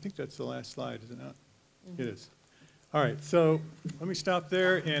I think that's the last slide, is it not? Mm-hmm. It is. All right, so let me stop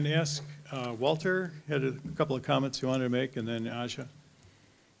there and ask Walter, had a couple of comments he wanted to make, and then Aja.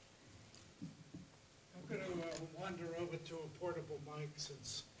 I'm going to wander over to a portable mic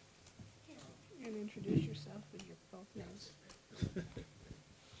since... and introduce yourself with your both names.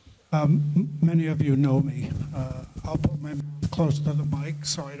 Many of you know me. I'll put my mouth close to the mic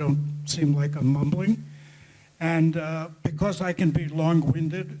so I don't seem like I'm mumbling. And because I can be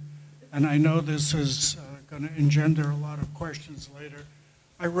long-winded, and I know this is going to engender a lot of questions later,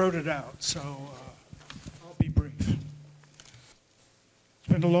 I wrote it out, so I'll be brief. It's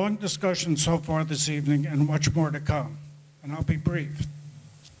been a long discussion so far this evening and much more to come, and I'll be brief.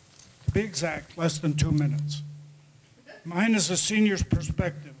 To be exact, less than 2 minutes. Mine is a senior's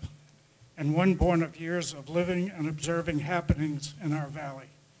perspective and one born of years of living and observing happenings in our valley.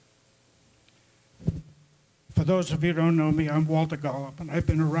 For those of you who don't know me, I'm Walter Gollop, and I've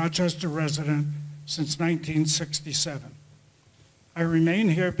been a Rochester resident since 1967. I remain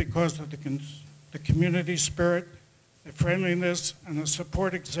here because of the community spirit, the friendliness, and the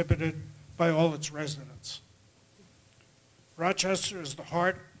support exhibited by all its residents. Rochester is the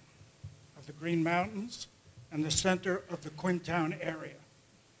heart of the Green Mountains and the center of the Quintown area.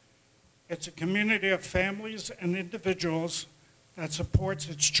 It's a community of families and individuals that supports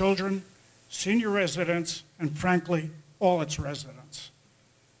its children, senior residents, and frankly, all its residents.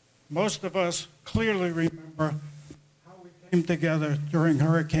 Most of us clearly remember how we came together during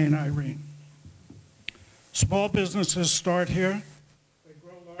Hurricane Irene. Small businesses start here, they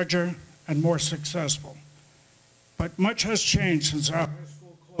grow larger and more successful. But much has changed since our high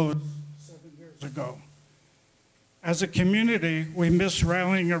school closed 7 years ago. As a community, we miss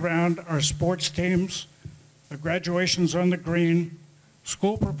rallying around our sports teams, the graduations on the green,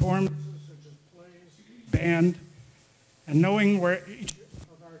 school performances such as plays, band, and knowing where each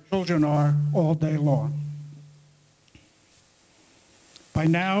of our children are all day long. But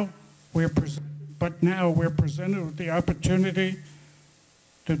now we're presented with the opportunity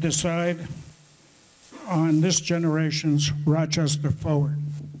to decide on this generation's Rochester forward.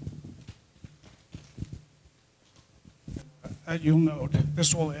 You'll note,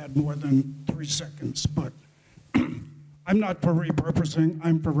 this will add more than 3 seconds, but I'm not for repurposing,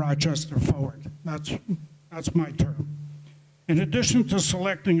 I'm for Rochester forward. That's my term. In addition to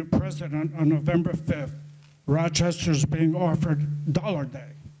selecting a president on November 5th, Rochester's being offered Dollar Day.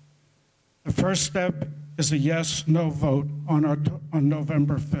 The first step is a yes/no vote on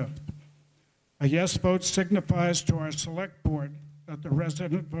November 5th. A yes vote signifies to our select board that the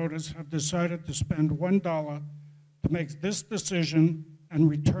resident voters have decided to spend $1 to make this decision and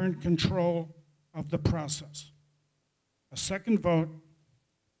return control of the process. A second vote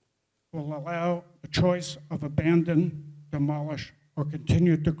will allow a choice of abandon, demolish, or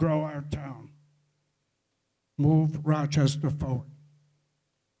continue to grow our town. Move Rochester forward.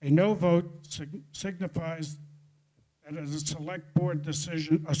 A no vote signifies that it is a select board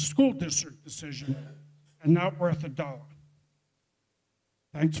decision, a school district decision, and not worth $1.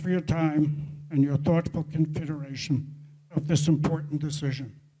 Thanks for your time and your thoughtful consideration of this important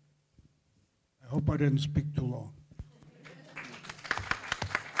decision. I hope I didn't speak too long.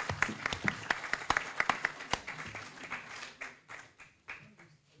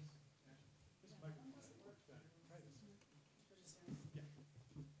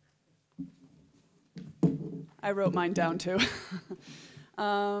 I wrote mine down too.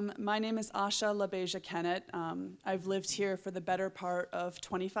 My name is Asha LaBeja Kennett. I've lived here for the better part of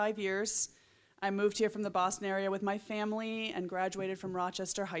 25 years. I moved here from the Boston area with my family and graduated from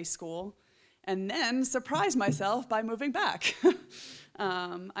Rochester High School, and then surprised myself by moving back.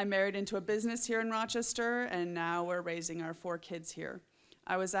 I married into a business here in Rochester, and now we're raising our 4 kids here.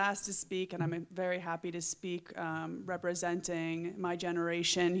 I was asked to speak, and I'm very happy to speak representing my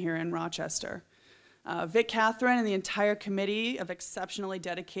generation here in Rochester. Vic, Catherine, and the entire committee of exceptionally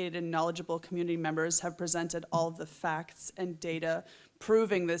dedicated and knowledgeable community members have presented all of the facts and data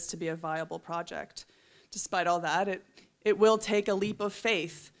proving this to be a viable project. Despite all that, it will take a leap of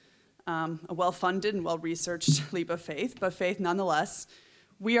faith, a well-funded and well-researched leap of faith, but faith nonetheless.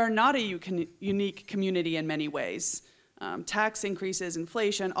 We are not a unique community in many ways. Tax increases,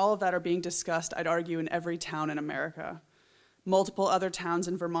 inflation, all of that are being discussed, I'd argue, in every town in America. Multiple other towns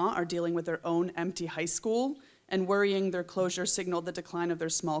in Vermont are dealing with their own empty high school, and worrying their closure signaled the decline of their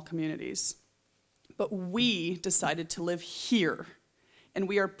small communities. But we decided to live here, and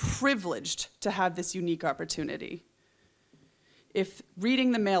we are privileged to have this unique opportunity. If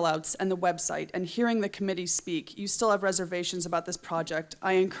reading the mailouts and the website and hearing the committee speak, you still have reservations about this project,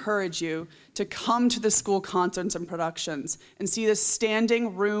 I encourage you to come to the school concerts and productions and see the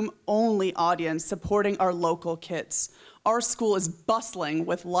standing room only audience supporting our local kids. Our school is bustling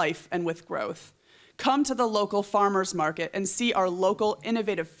with life and with growth. Come to the local farmers market and see our local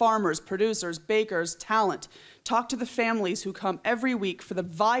innovative farmers, producers, bakers, talent. Talk to the families who come every week for the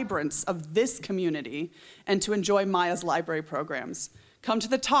vibrance of this community and to enjoy Maya's library programs. Come to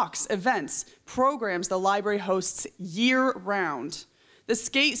the talks, events, programs the library hosts year-round. The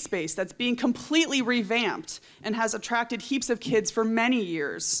skate space that's being completely revamped and has attracted heaps of kids for many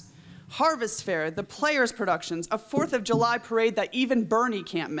years. Harvest Fair, the Players Productions, a 4th of July parade that even Bernie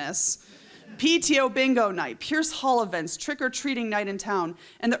can't miss. PTO bingo night, Pierce Hall events, trick-or-treating night in town,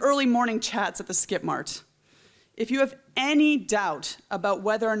 and the early morning chats at the Skip Mart. If you have any doubt about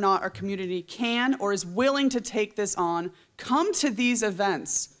whether or not our community can or is willing to take this on, come to these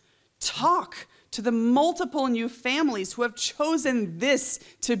events. Talk to the multiple new families who have chosen this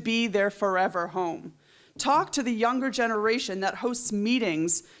to be their forever home. Talk to the younger generation that hosts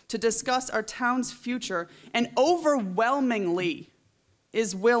meetings to discuss our town's future and overwhelmingly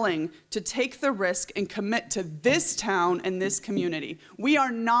is willing to take the risk and commit to this town and this community. We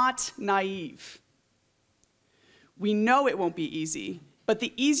are not naive. We know it won't be easy, but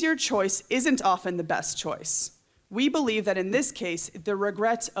the easier choice isn't often the best choice. We believe that in this case, the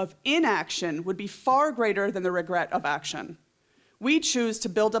regret of inaction would be far greater than the regret of action. We choose to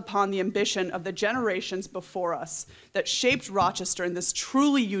build upon the ambition of the generations before us that shaped Rochester in this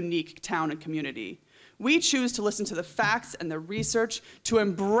truly unique town and community. We choose to listen to the facts and the research, to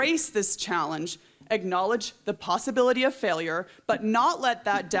embrace this challenge, acknowledge the possibility of failure, but not let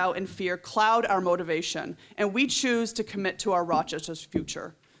that doubt and fear cloud our motivation. And we choose to commit to our Rochester's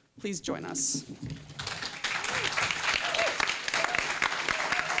future. Please join us.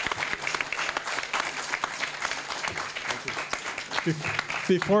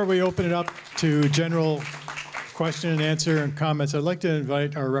 Before we open it up to general question and answer and comments, I'd like to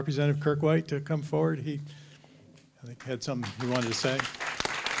invite our Representative Kirk White to come forward. He, I think, had something he wanted to say.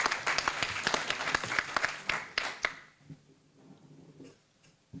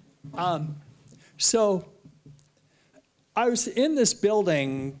 So I was in this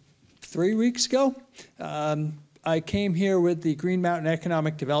building 3 weeks ago. I came here with the Green Mountain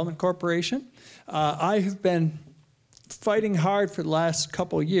Economic Development Corporation. I have been fighting hard for the last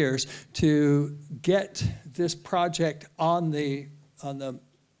couple of years to get this project on the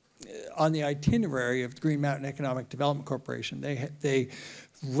itinerary of the Green Mountain Economic Development Corporation. They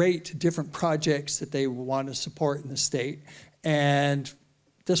rate different projects that they want to support in the state, and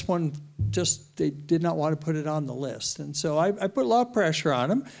this one just, they did not want to put it on the list. And so I put a lot of pressure on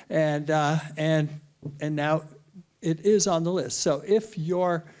them, and now it is on the list. So if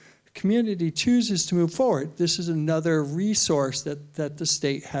your community chooses to move forward, this is another resource that the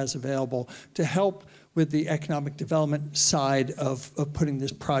state has available to help with the economic development side of putting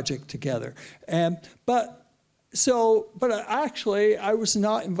this project together. But actually, I was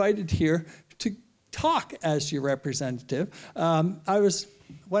not invited here to talk as your representative.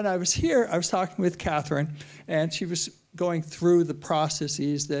 When I was here, I was talking with Catherine, and she was going through the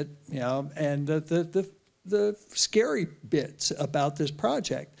processes that, and the scary bits about this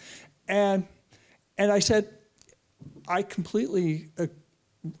project. And I said, I completely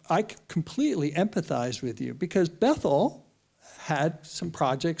empathize with you, because Bethel had some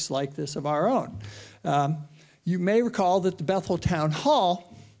projects like this of our own. You may recall that the Bethel Town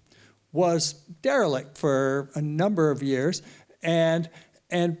Hall was derelict for a number of years, and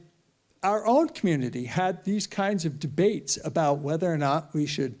our own community had these kinds of debates about whether or not we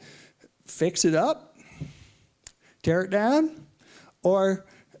should fix it up, tear it down, or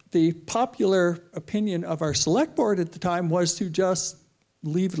the popular opinion of our select board at the time was to just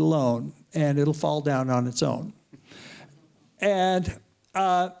leave it alone and it'll fall down on its own. And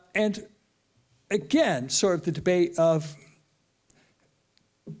again, sort of the debate of,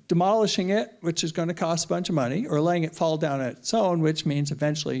 demolishing it, which is going to cost a bunch of money, or letting it fall down on its own, which means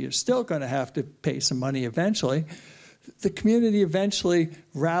eventually you're still going to have to pay some money eventually, the community eventually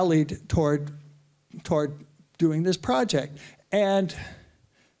rallied toward doing this project. And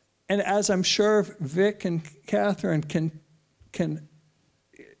as I'm sure Vic and Catherine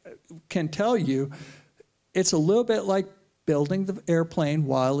can tell you, it's a little bit like building the airplane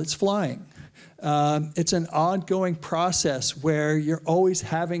while it's flying. It's an ongoing process where you're always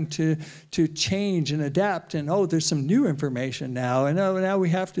having to change and adapt, and oh, there's some new information now, and oh, now we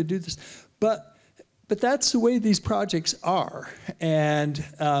have to do this. But that's the way these projects are, and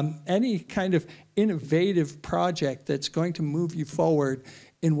any kind of innovative project that's going to move you forward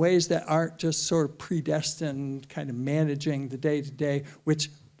in ways that aren't just sort of predestined, kind of managing the day-to-day, which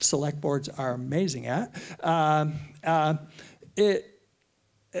select boards are amazing at,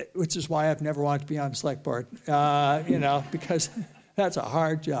 which is why I've never wanted to be on a select board, you know, because that's a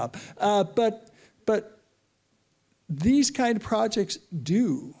hard job. But these kind of projects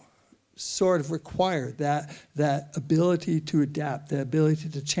do sort of require that ability to adapt, the ability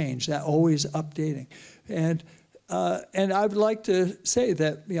to change, that always updating. And I would like to say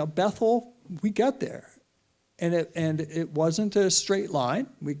that, you know, Bethel, we got there. And it wasn't a straight line.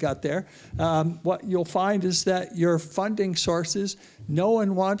 We got there. What you'll find is that your funding sources, none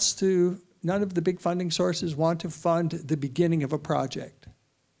of the big funding sources want to fund the beginning of a project.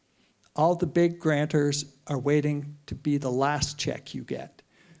 All the big grantors are waiting to be the last check you get,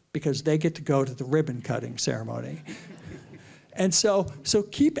 because they get to go to the ribbon cutting ceremony. And so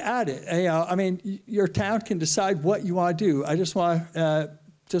keep at it. You know, I mean, your town can decide what you want to do. I just want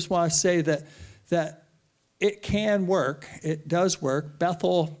to say that it can work. It does work.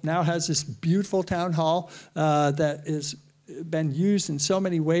 Bethel now has this beautiful town hall that has been used in so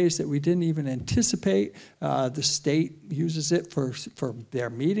many ways that we didn't even anticipate. The state uses it for their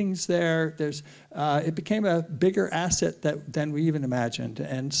meetings there. It became a bigger asset than we even imagined.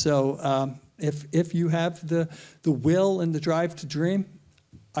 And so if you have the will and the drive to dream,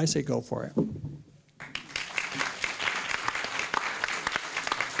 I say go for it.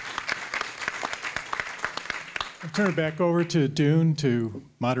 I'll turn it back over to Dune to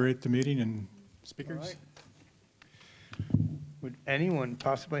moderate the meeting and speakers. All right. Would anyone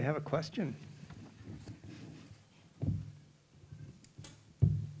possibly have a question?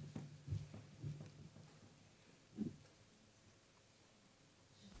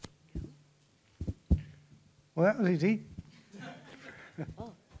 Well, that was easy.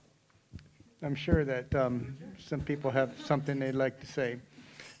 I'm sure that some people have something they'd like to say.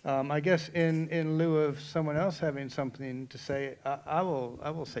 I guess in lieu of someone else having something to say, I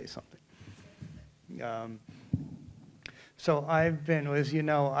will say something. So I've been, as you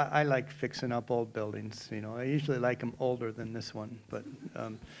know, I like fixing up old buildings. You know, I usually like them older than this one, but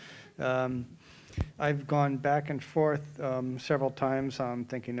I've gone back and forth several times on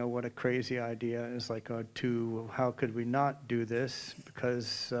thinking, oh, what a crazy idea. It's like, to how could we not do this?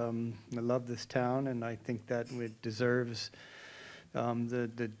 Because I love this town, and I think that it deserves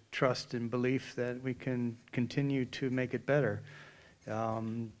the trust and belief that we can continue to make it better.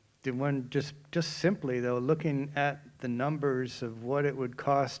 The one just simply though, looking at the numbers of what it would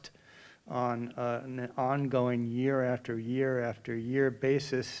cost on an ongoing year after year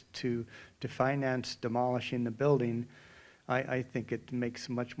basis to finance demolishing the building, I think it makes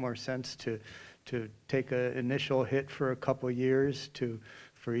much more sense to take an initial hit for a couple of years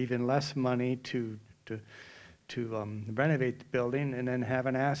for even less money to renovate the building and then have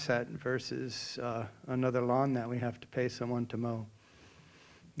an asset versus another lawn that we have to pay someone to mow.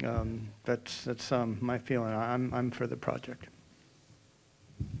 That's my feeling. I'm for the project.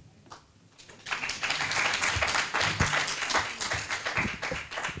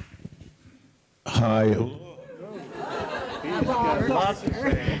 Hi.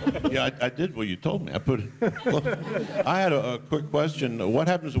 Yeah, I did what you told me. I had a quick question. What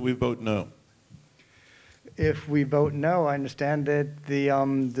happens if we vote no? If we vote no, I understand that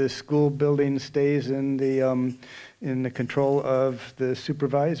the school building stays in the control of the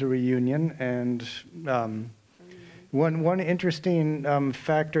supervisory union. And one interesting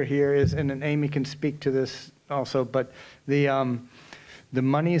factor here is, and then Amy can speak to this also, but the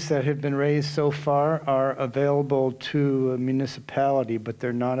monies that have been raised so far are available to a municipality, but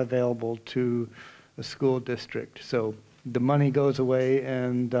they're not available to a school district. So the money goes away,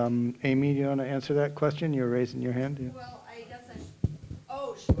 and Amy, do you want to answer that question? You're raising your hand. Yeah. Well, I guess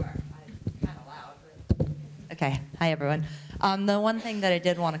oh, sure. I'm kind of loud. But... Okay. Hi, everyone. The one thing that I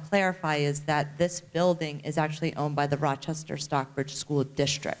did want to clarify is that this building is actually owned by the Rochester Stockbridge School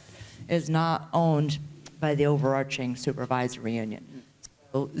District. It is not owned by the overarching supervisory union.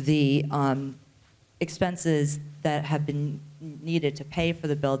 the expenses that have been needed to pay for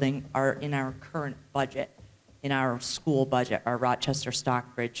the building are in our current budget, in our school budget. Our Rochester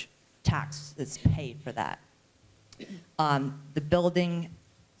Stockbridge tax is paid for that. The building,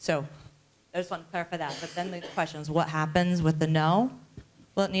 so I just want to clarify that, but then the question is, what happens with the no?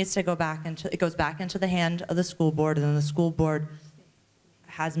 Well, it needs to go back into, it goes back into the hand of the school board, and then the school board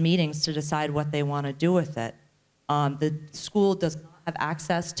has meetings to decide what they want to do with it. The school does not have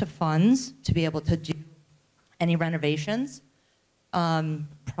access to funds to be able to do any renovations.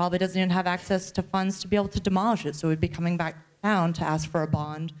 Probably doesn't even have access to funds to be able to demolish it, so we'd be coming back down to ask for a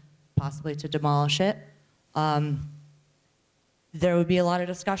bond, possibly to demolish it. There would be a lot of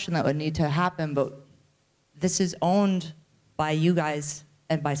discussion that would need to happen, but this is owned by you guys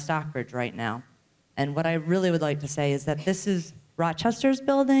and by Stockbridge right now. And what I really would like to say is that this is Rochester's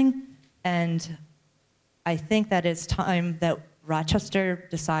building, and I think that it's time that Rochester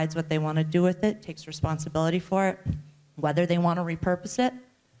decides what they want to do with it, takes responsibility for it, whether they want to repurpose it,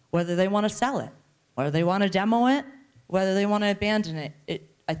 whether they want to sell it, whether they want to demo it, whether they want to abandon it.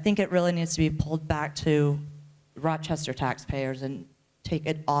 I think it really needs to be pulled back to Rochester taxpayers and take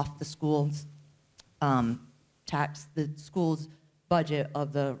it off the school's the school's budget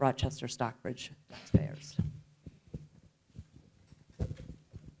of the Rochester Stockbridge taxpayers.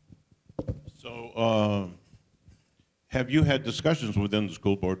 So, have you had discussions within the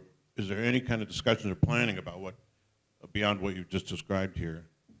school board? Is there any kind of discussions or planning about what, beyond what you've just described here?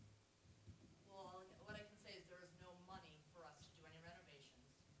 Well, what I can say is there is no money for us to do any renovations.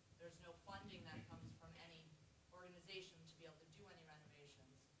 There's no funding that comes from any organization to be able to do any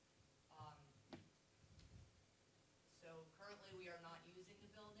renovations. So currently we are not using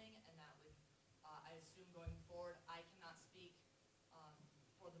the building, and that would, I assume going forward, I cannot speak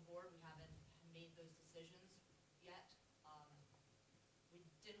for the board. We haven't made those decisions yet. We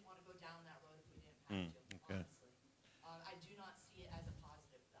didn't want to go down that road if we didn't have to, Okay. honestly. I do not see it as a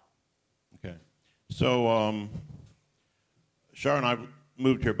positive, though. Okay. So, Sharon and I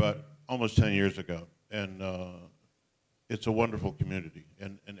moved here about almost 10 years ago, and it's a wonderful community.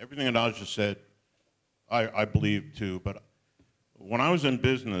 And everything that Aja said, I believe too. But when I was in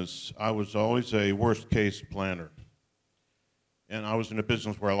business, I was always a worst-case planner. And I was in a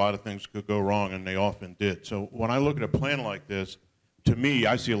business where a lot of things could go wrong, and they often did. So when I look at a plan like this, to me,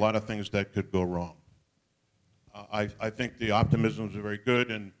 I see a lot of things that could go wrong. I think the optimisms are very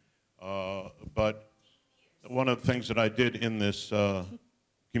good, and but one of the things that I did in this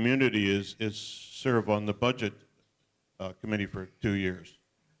community is serve on the budget committee for 2 years.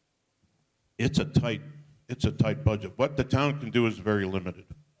 It's a tight budget. What the town can do is very limited.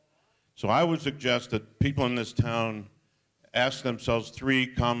 So I would suggest that people in this town ask themselves 3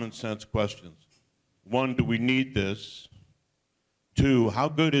 common sense questions. 1, do we need this? 2, how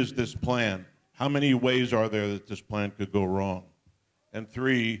good is this plan? How many ways are there that this plan could go wrong? And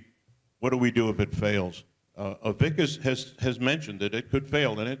 3, what do we do if it fails? Vic has mentioned that it could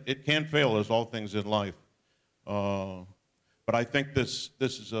fail, and it can fail as all things in life. But I think this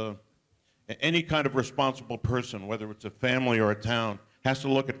is any kind of responsible person, whether it's a family or a town, has to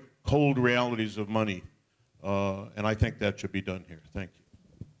look at cold realities of money. And I think that should be done here. Thank you.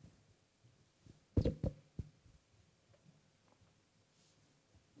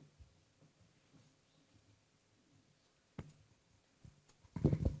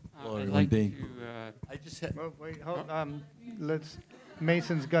 I'd like to, I just had, Well, wait, hold,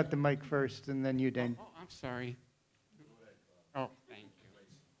 Mason's got the mic first, and then you, Dane. oh, I'm sorry. Oh, thank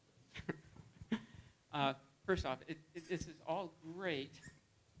you. First off, this is all great,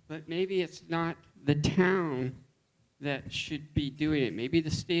 but maybe it's not the town that should be doing it. Maybe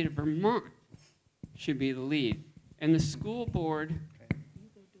the state of Vermont should be the lead. And the school board,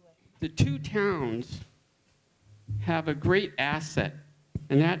 the 2 towns have a great asset,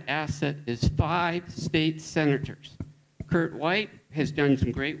 and that asset is 5 state senators. Kurt White has done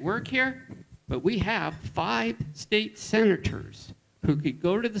some great work here, but we have 5 state senators who could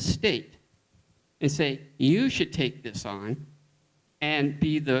go to the state and say, you should take this on, and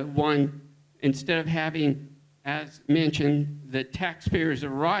be the one, instead of having, as mentioned, the taxpayers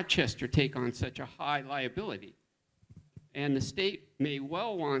of Rochester take on such a high liability. And the state may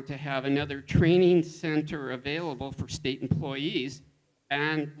well want to have another training center available for state employees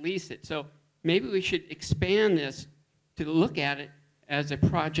and lease it. So maybe we should expand this to look at it as a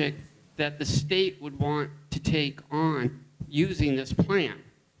project that the state would want to take on using this plan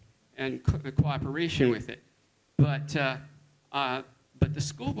and cooperation with it. But the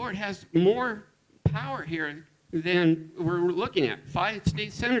school board has more power here than we're looking at. 5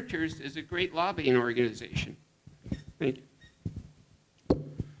 state senators is a great lobbying organization. Thank you.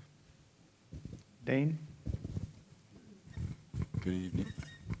 Dane? Good evening.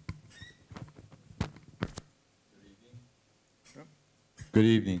 Good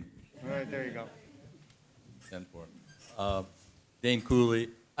evening. All right, there you go. 10-4. Dane Cooley.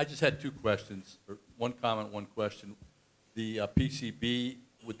 I just had two questions, or one comment, one question. The PCB,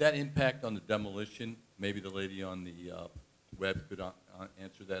 would that impact on the demolition? Maybe the lady on the web could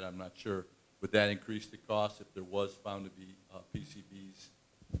answer that, I'm not sure. Would that increase the cost if there was found to be PCBs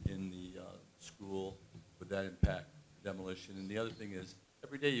in the school? Would that impact demolition? And the other thing is,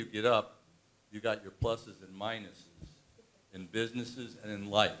 every day you get up, you got your pluses and minuses in businesses and in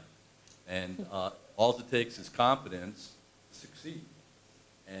life. And all it takes is confidence to succeed.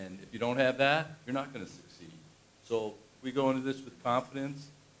 And if you don't have that, you're not going to succeed. So if we go into this with confidence,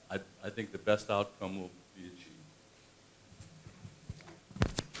 I think the best outcome will be achieved.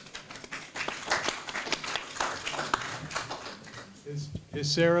 Is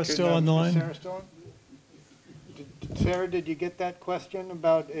Sarah still on the line? Sarah still on? Sarah, did you get that question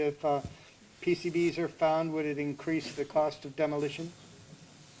about if PCBs are found, would it increase the cost of demolition?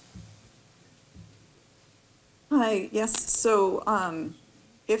 Hi, yes, so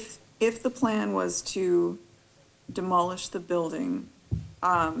if the plan was to demolish the building,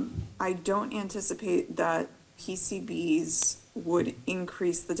 I don't anticipate that PCBs would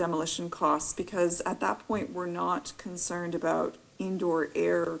increase the demolition costs, because at that point, we're not concerned about indoor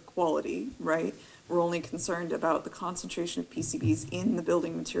air quality, right? We're only concerned about the concentration of PCBs in the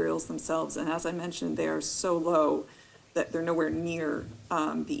building materials themselves. And as I mentioned, they are so low that they're nowhere near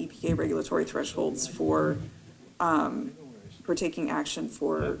the EPA regulatory thresholds for taking action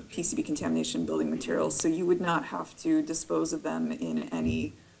for PCB contamination in building materials. So you would not have to dispose of them in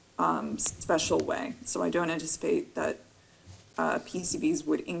any special way. So I don't anticipate that PCBs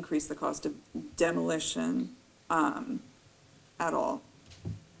would increase the cost of demolition at all.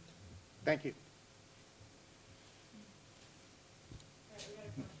 Thank you.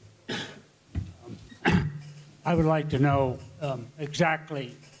 I would like to know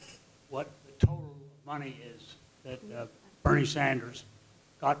exactly what the total money is that Bernie Sanders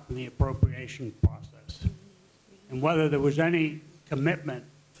got from the appropriation process, and whether there was any commitment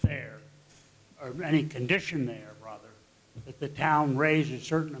there, or any condition there, rather, that the town raise a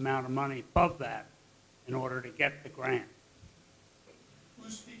certain amount of money above that in order to get the grant.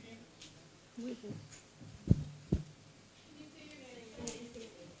 Who's speaking?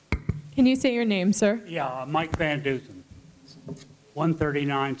 Can you say your name, sir? Yeah, Mike Van Dusen,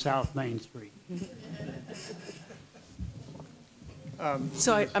 139 South Main Street.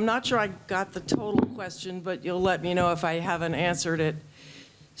 So I'm not sure I got the total question, but you'll let me know if I haven't answered it.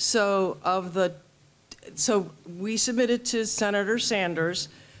 So we submitted to Senator Sanders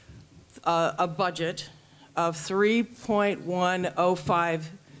a budget of $3.105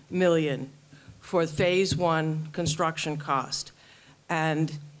 million for phase 1 construction cost.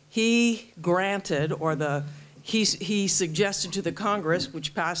 And he granted, or he suggested to the Congress,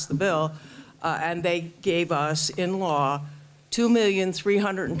 which passed the bill, and they gave us in law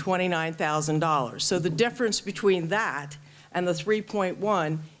 $2,329,000. So the difference between that and the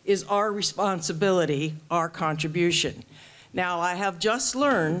 3.1 is our responsibility, our contribution. Now, I have just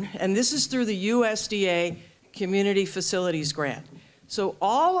learned, and this is through the USDA Community Facilities Grant. So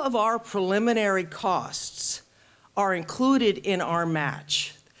all of our preliminary costs are included in our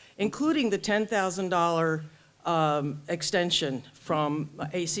match, including the $10,000 extension from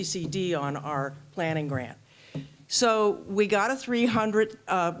ACCD on our planning grant. So we got a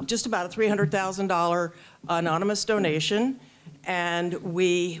just about a $300,000 anonymous donation, and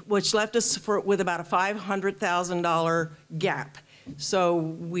which left us with about a $500,000 gap. So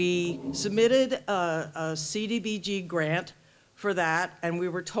we submitted a CDBG grant for that, and we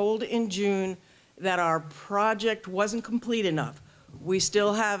were told in June that our project wasn't complete enough. We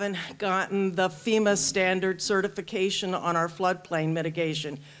still haven't gotten the FEMA standard certification on our floodplain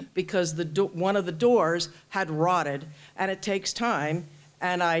mitigation because one of the doors had rotted, and it takes time,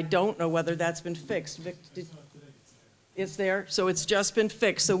 and I don't know whether that's been fixed. Vic, it's there, so it's just been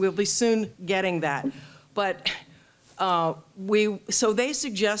fixed, so we'll be soon getting that. But so they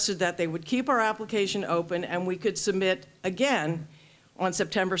suggested that they would keep our application open and we could submit again on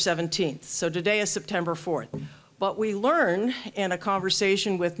September 17th. So today is September 4th. But we learned in a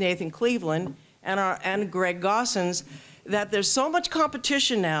conversation with Nathan Cleveland and Greg Gossens that there's so much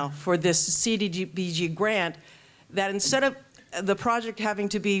competition now for this CDBG grant that instead of the project having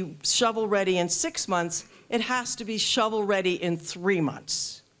to be shovel-ready in 6 months, it has to be shovel-ready in 3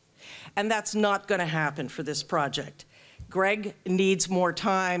 months. And that's not going to happen for this project. Greg needs more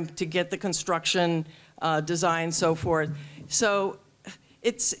time to get the construction design, so forth. So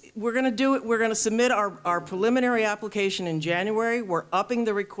We're going to do it, we're going to submit our preliminary application in January. We're upping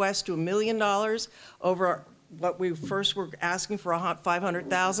the request to $1 million over what we first were asking for,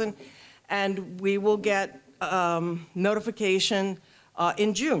 $500,000. And we will get notification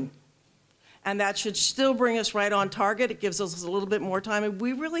in June. And that should still bring us right on target. It gives us a little bit more time, and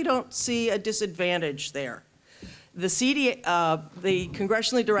we really don't see a disadvantage there. The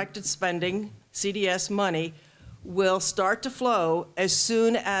congressionally directed spending, CDS money, will start to flow as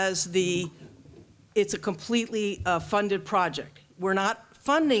soon as it's a completely funded project. We're not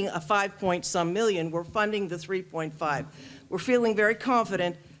funding a 5-point-some million, we're funding the 3.5. We're feeling very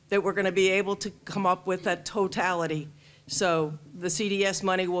confident that we're going to be able to come up with that totality. So the CDS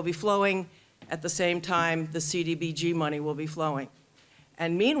money will be flowing at the same time the CDBG money will be flowing.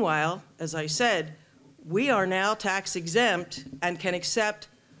 And meanwhile, as I said, we are now tax exempt and can accept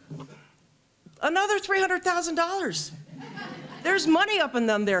another $300,000. There's money up in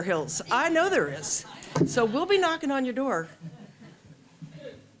them there hills. I know there is. So we'll be knocking on your door.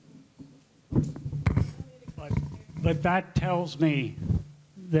 But that tells me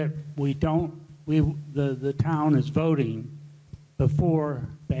that the town is voting before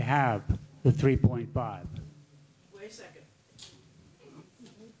they have the 3.5. Wait a second.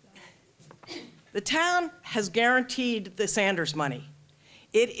 The town has guaranteed the Sanders money.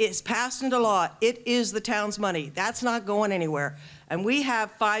 It is passed into law. It is the town's money. That's not going anywhere. And we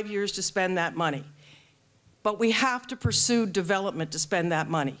have 5 years to spend that money. But we have to pursue development to spend that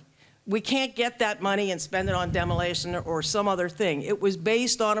money. We can't get that money and spend it on demolition or some other thing. It was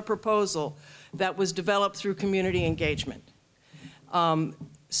based on a proposal that was developed through community engagement.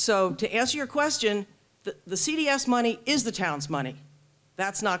 So to answer your question, the CDS money is the town's money.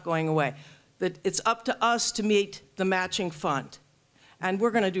 That's not going away. It's up to us to meet the matching fund. And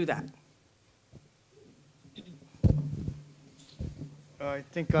we're going to do that. I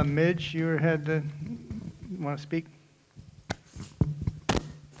think Midge, you want to speak?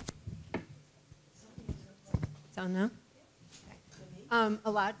 It's on now?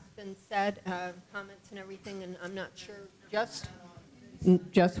 A lot's been said, comments and everything, and I'm not sure just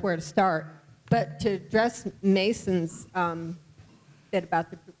where to start. But to address Mason's bit about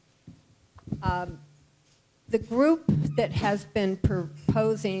the group that has been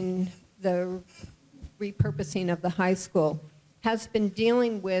proposing the repurposing of the high school has been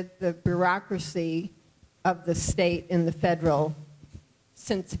dealing with the bureaucracy of the state and the federal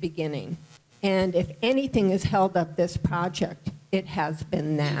since the beginning. And if anything has held up this project, it has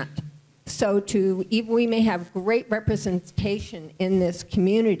been that. So we may have great representation in this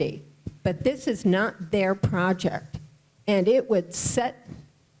community, but this is not their project. And it would set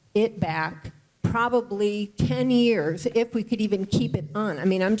it back probably 10 years if we could even keep it on. I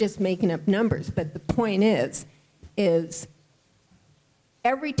mean, I'm just making up numbers, but the point is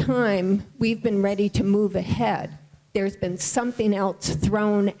every time we've been ready to move ahead, there's been something else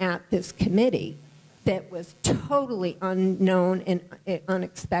thrown at this committee that was totally unknown and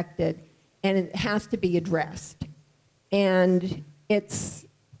unexpected, and it has to be addressed. And it's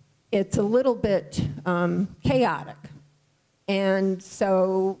a little bit chaotic. And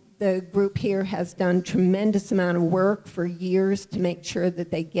so the group here has done tremendous amount of work for years to make sure that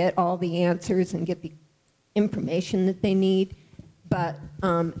they get all the answers and get the information that they need. But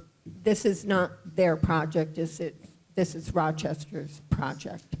this is not their project, this is Rochester's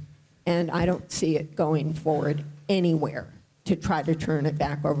project. And I don't see it going forward anywhere to try to turn it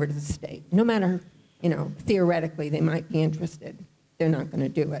back over to the state. No matter, theoretically they might be interested. They're not going to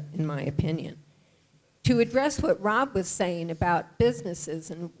do it, in my opinion. To address what Rob was saying about businesses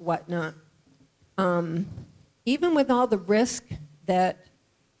and whatnot, even with all the risk that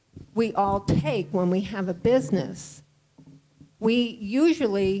we all take when we have a business, we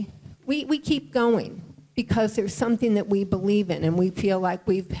usually keep going because there's something that we believe in and we feel like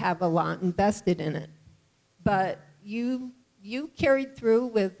we have a lot invested in it. But you carried through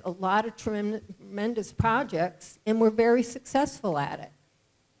with a lot of tremendous projects and were very successful at it.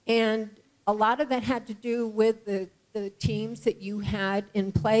 And a lot of that had to do with the teams that you had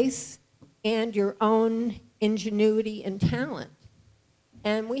in place and your own ingenuity and talent.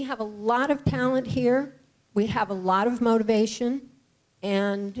 And we have a lot of talent here. We have a lot of motivation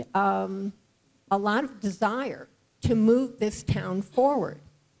and a lot of desire to move this town forward.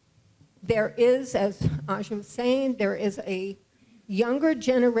 There is, as Aja was saying, there is a younger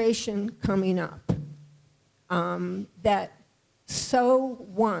generation coming up that so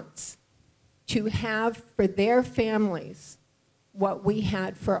wants to have for their families what we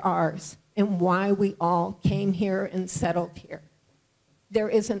had for ours and why we all came here and settled here. There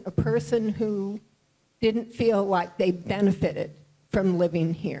isn't a person who didn't feel like they benefited from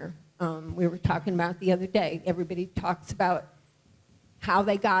living here. We were talking about the other day, everybody talks about how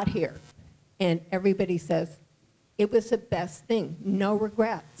they got here, and everybody says, it was the best thing, no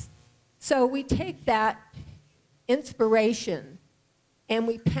regrets. So we take that inspiration and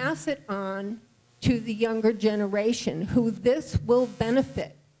we pass it on to the younger generation who this will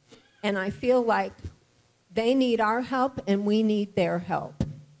benefit. And I feel like they need our help and we need their help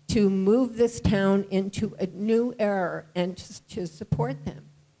to move this town into a new era and to support them.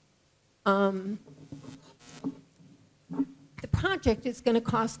 The project is going to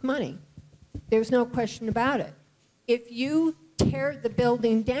cost money. There's no question about it. If you tear the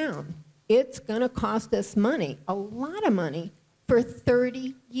building down, it's going to cost us money, a lot of money, for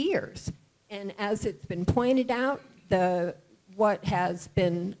 30 years. And as it's been pointed out, what has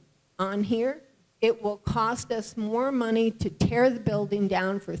been on here, it will cost us more money to tear the building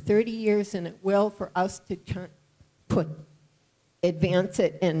down for 30 years than it will for us to advance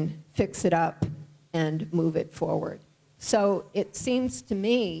it and fix it up and move it forward. So it seems to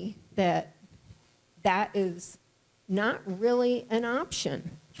me that that is not really an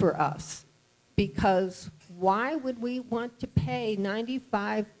option for us, because why would we want to pay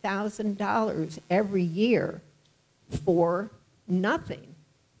 $95,000 every year for nothing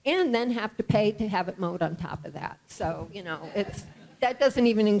and then have to pay to have it mowed on top of that? So, you know, that doesn't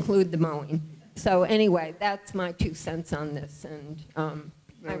even include the mowing. So anyway, that's my 2 cents on this, and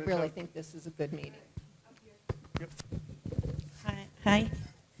I really think this is a good meeting. Hi.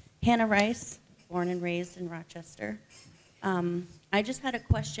 Hannah Rice, born and raised in Rochester. I just had a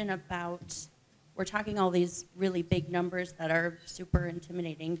question about, we're talking all these really big numbers that are super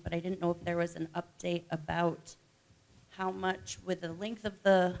intimidating, but I didn't know if there was an update about how much, with the length of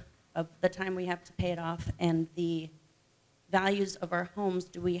the time we have to pay it off and the values of our homes,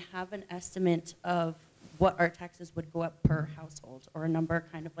 do we have an estimate of what our taxes would go up per household, or a number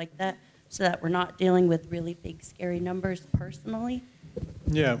kind of like that, so that we're not dealing with really big, scary numbers personally?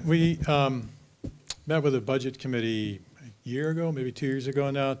 Yeah, we met with a budget committee a year ago, maybe 2 years ago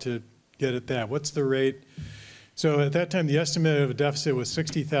now, to get at that. What's the rate? So at that time, the estimate of a deficit was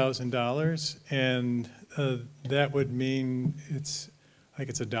 $60,000, and that would mean I think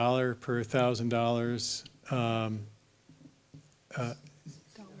it's $1 per $1,000.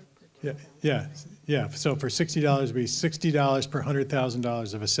 Yeah. So for $60, it'd be $60 per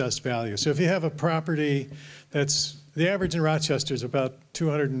 $100,000 of assessed value. So if you have a property that's, the average in Rochester is about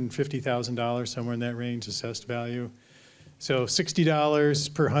 $250,000, somewhere in that range, assessed value. So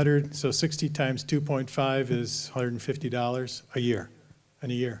 $60 per 100, so 60 times 2.5 is $150 a year,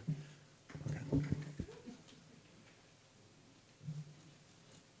 in a year. Okay.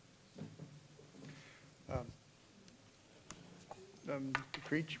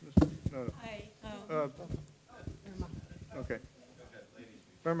 Creech? No. Hi. Okay.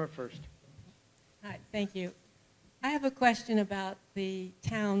 Burma first. Hi, thank you. I have a question about the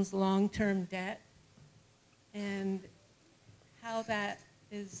town's long-term debt and how that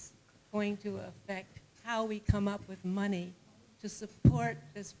is going to affect how we come up with money to support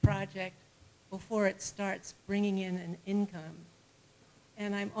this project before it starts bringing in an income.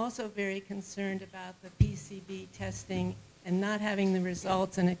 And I'm also very concerned about the PCB testing and not having the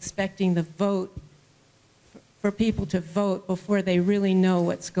results and expecting the vote for people to vote before they really know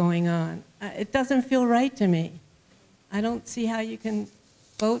what's going on. It doesn't feel right to me. I don't see how you can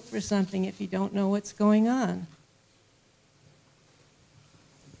vote for something if you don't know what's going on.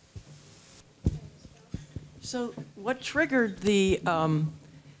 So what triggered the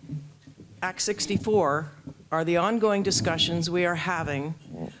Act 64 are the ongoing discussions we are having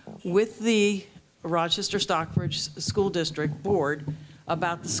with the Rochester Stockbridge School District Board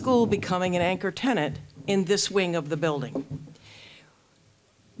about the school becoming an anchor tenant in this wing of the building.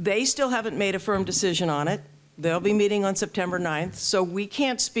 They still haven't made a firm decision on it. They'll be meeting on September 9th, so we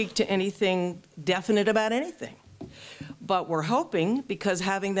can't speak to anything definite about anything. But we're hoping, because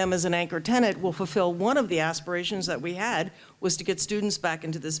having them as an anchor tenant will fulfill one of the aspirations that we had, was to get students back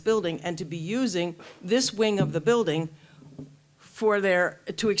into this building and to be using this wing of the building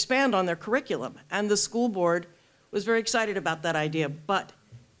to expand on their curriculum. And the school board was very excited about that idea, but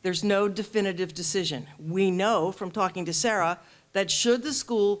there's no definitive decision. We know from talking to Sarah that should the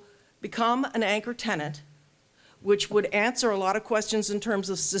school become an anchor tenant, which would answer a lot of questions in terms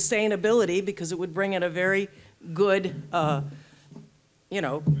of sustainability, because it would bring in a very good,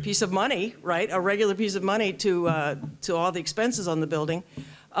 piece of money, right? A regular piece of money to all the expenses on the building.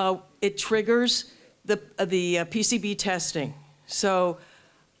 It triggers the PCB testing. So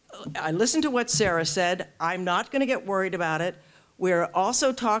I listened to what Sarah said. I'm not going to get worried about it. We're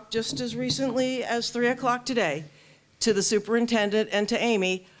also talked just as recently as 3 o'clock today to the superintendent and to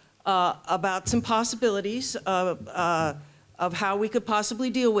Amy about some possibilities of how we could possibly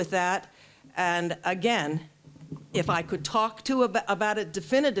deal with that. And again, if I could talk about it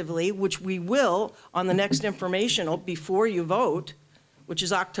definitively, which we will on the next informational before you vote, which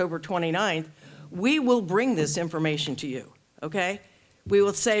is October 29th, we will bring this information to you, okay? We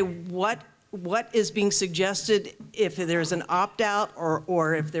will say what is being suggested, if there's an opt-out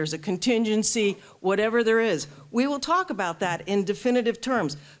or if there's a contingency, whatever there is. We will talk about that in definitive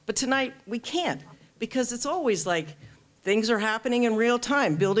terms. But tonight, we can't, because it's always like things are happening in real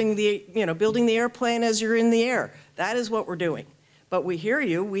time, building the airplane as you're in the air. That is what we're doing. But we hear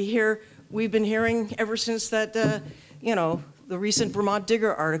you. We've been hearing ever since that, the recent Vermont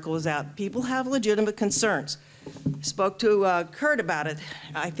Digger article is out. People have legitimate concerns. Spoke to Kurt about it.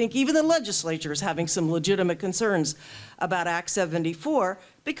 I think even the legislature is having some legitimate concerns about Act 74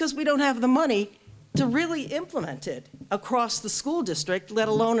 because we don't have the money to really implement it across the school district, let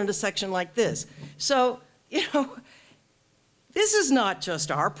alone in a section like this. So, this is not just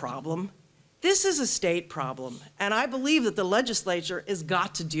our problem. This is a state problem, and I believe that the legislature has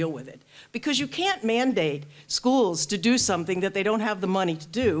got to deal with it, because you can't mandate schools to do something that they don't have the money to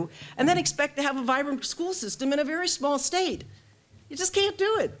do and then expect to have a vibrant school system in a very small state. You just can't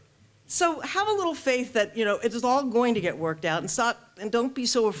do it. So have a little faith that it is all going to get worked out, and don't be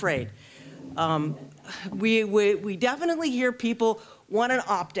so afraid. We definitely hear people want an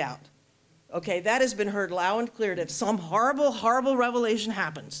opt-out. Okay, that has been heard loud and clear that if some horrible, horrible revelation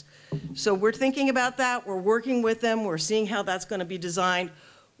happens. So we're thinking about that, we're working with them, we're seeing how that's going to be designed,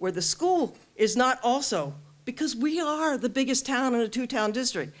 where the school is not also, because we are the biggest town in a two-town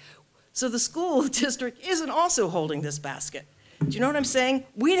district. So the school district isn't also holding this basket. Do you know what I'm saying?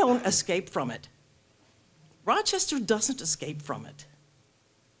 We don't escape from it. Rochester doesn't escape from it.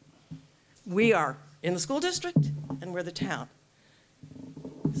 We are in the school district and we're the town.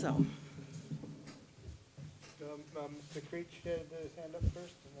 So. Mr. Creech had his hand up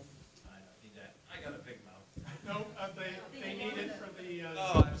first, and then. I got a big mouth. No, they need it for the.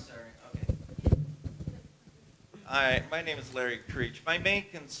 Oh, I'm sorry. Okay. Hi, my name is Larry Creech. My main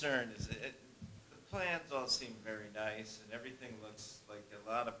concern is the plans all seem very nice, and everything looks like a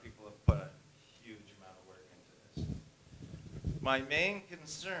lot of people have put a huge amount of work into this. My main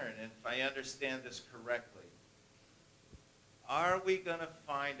concern, and if I understand this correctly, are we going to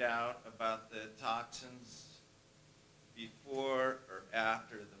find out about the toxins before or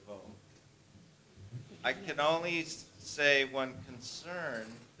after the vote? I can only say one concern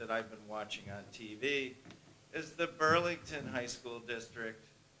that I've been watching on TV is the Burlington High School District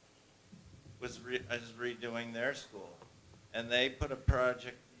is redoing their school, and they put a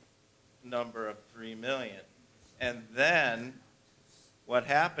project number of $3 million. And then what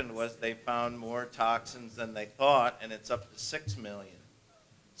happened was they found more toxins than they thought, and it's up to $6 million.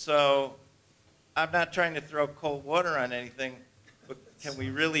 So I'm not trying to throw cold water on anything, but can we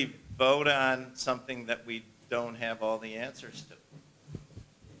really vote on something that we don't have all the answers to?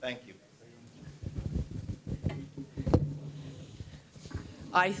 Thank you.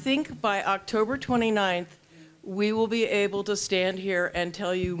 I think by October 29th, we will be able to stand here and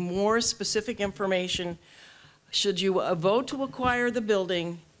tell you more specific information. Should you vote to acquire the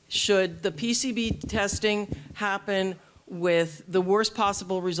building, should the PCB testing happen with the worst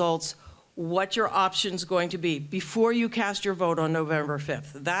possible results, what your option's going to be before you cast your vote on November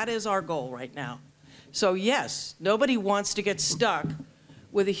 5th. That is our goal right now. So yes, nobody wants to get stuck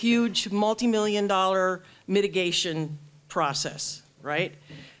with a huge multi-million-dollar mitigation process, right?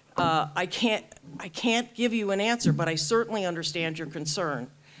 I can't give you an answer, but I certainly understand your concern,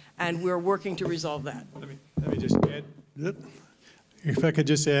 and we're working to resolve that. Let me just add, if I could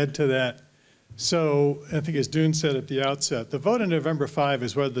just add to that. So I think as Dune said at the outset, the vote on November 5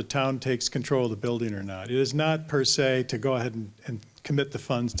 is whether the town takes control of the building or not. It is not per se to go ahead and commit the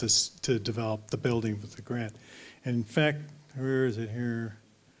funds to develop the building with the grant. And in fact, where is it here?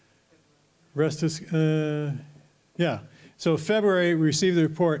 Rest is, yeah. So February, we received the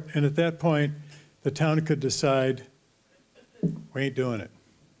report, and at that point, the town could decide, we ain't doing it.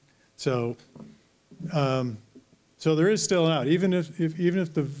 So, so there is still an out. Even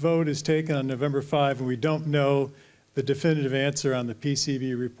if the vote is taken on November 5 and we don't know the definitive answer on the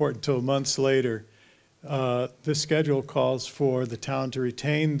PCB report until months later, the schedule calls for the town to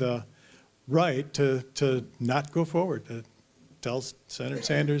retain the right to not go forward, to tell Senator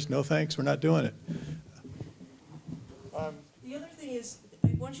Sanders, no thanks, we're not doing it. The other thing is,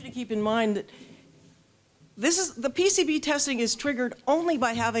 I want you to keep in mind that the PCB testing is triggered only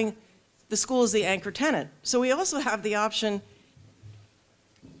by having the school as the anchor tenant. So we also have the option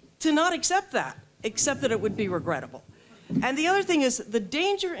to not accept that, except that it would be regrettable. And the other thing is, the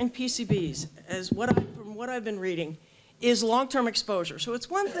danger in PCBs, from what I've been reading, is long-term exposure. So it's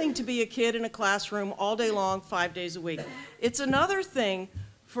one thing to be a kid in a classroom all day long, 5 days a week. It's another thing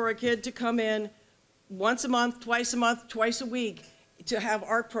for a kid to come in once a month, twice a week, to have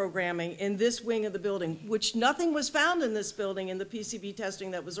art programming in this wing of the building, which nothing was found in this building in the PCB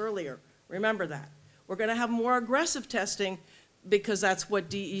testing that was earlier. Remember that. We're going to have more aggressive testing because that's what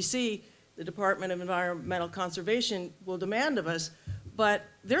DEC, the Department of Environmental Conservation, will demand of us. But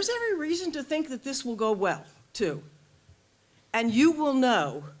there's every reason to think that this will go well, too. And you will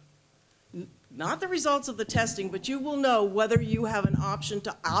know, not the results of the testing, but you will know whether you have an option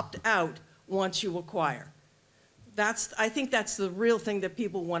to opt out once you acquire. I think that's the real thing that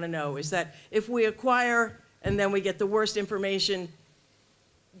people want to know, is that if we acquire and then we get the worst information,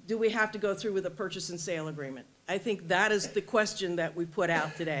 do we have to go through with a purchase and sale agreement? I think that is the question that we put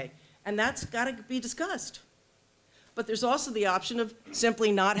out today. And that's got to be discussed. But there's also the option of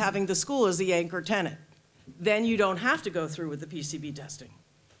simply not having the school as the anchor tenant. Then you don't have to go through with the PCB testing.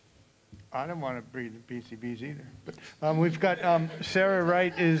 I don't want to breed the PCBs either. But we've got Sarah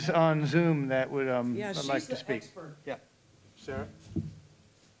Wright is on Zoom that would like to speak. Expert. Yeah, Sarah.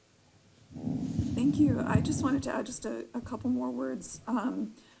 Thank you. I just wanted to add just a couple more words.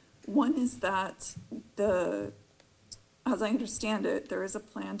 One is that as I understand it, there is a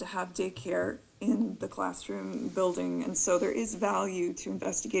plan to have daycare in the classroom building, and so there is value to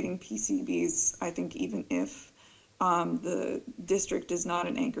investigating PCBs, I think, even if the district is not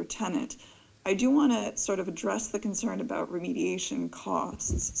an anchor tenant. I do want to sort of address the concern about remediation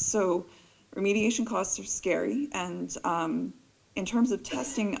costs. So remediation costs are scary, and in terms of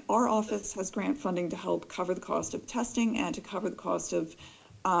testing, our office has grant funding to help cover the cost of testing and to cover the cost of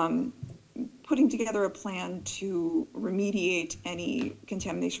putting together a plan to remediate any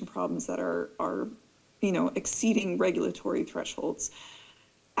contamination problems that are exceeding regulatory thresholds.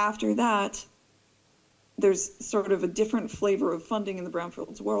 After that, there's sort of a different flavor of funding in the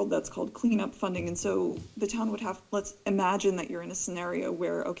brownfields world that's called cleanup funding. And so the town would have, let's imagine that you're in a scenario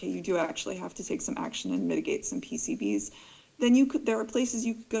where, okay, you do actually have to take some action and mitigate some PCBs. Then there are places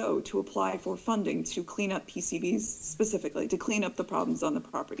you could go to apply for funding to clean up PCBs specifically, to clean up the problems on the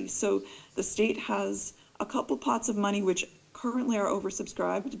property. So the state has a couple pots of money which currently are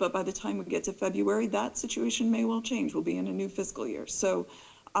oversubscribed, but by the time we get to February, that situation may well change. We'll be in a new fiscal year. So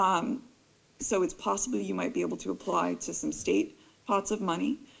it's possible you might be able to apply to some state pots of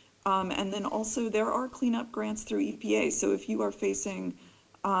money. And then also there are cleanup grants through EPA. So if you are facing,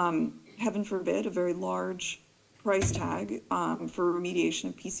 heaven forbid, a very large price tag for remediation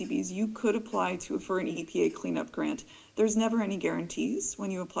of PCBs, you could apply for an EPA cleanup grant. There's never any guarantees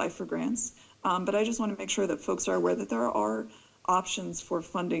when you apply for grants, but I just want to make sure that folks are aware that there are options for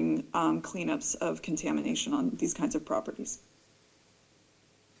funding cleanups of contamination on these kinds of properties.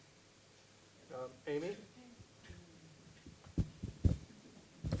 Amy?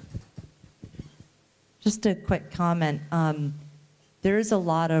 Just a quick comment. There is a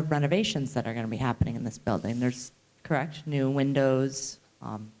lot of renovations that are going to be happening in this building. There's, correct, new windows.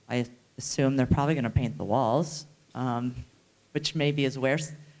 I assume they're probably going to paint the walls, which maybe is where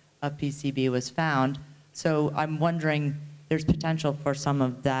a PCB was found. So I'm wondering, there's potential for some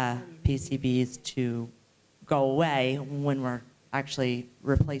of the PCBs to go away when we're actually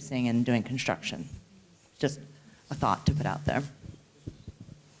replacing and doing construction. Just a thought to put out there.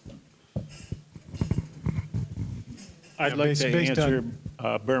 I'd like to answer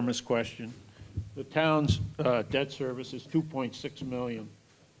Burma's question. The town's debt service is $2.6 million.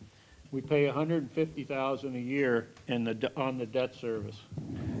 We pay $150,000 a year on the debt service.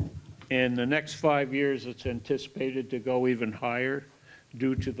 In the next 5 years, it's anticipated to go even higher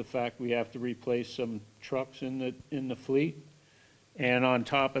due to the fact we have to replace some trucks in the fleet. And on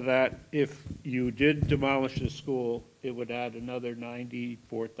top of that, if you did demolish the school, it would add another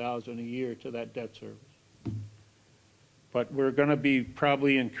 $94,000 a year to that debt service. But we're going to be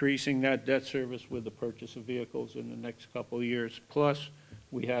probably increasing that debt service with the purchase of vehicles in the next couple of years. Plus,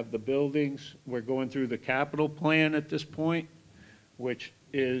 we have the buildings. We're going through the capital plan at this point, which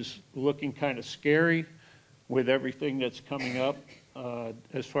is looking kind of scary with everything that's coming up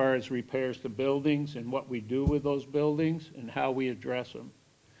as far as repairs to buildings and what we do with those buildings and how we address them.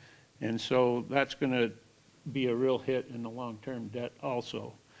 And so that's going to be a real hit in the long-term debt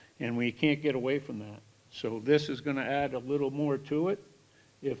also. And we can't get away from that. So this is going to add a little more to it.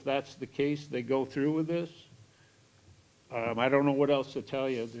 If that's the case, they go through with this. I don't know what else to tell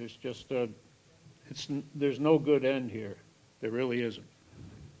you. There's just there's no good end here. There really isn't.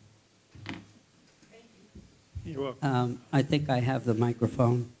 You're welcome. I think I have the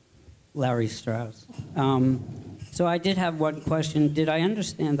microphone. Larry Strauss. So So I did have one question. Did I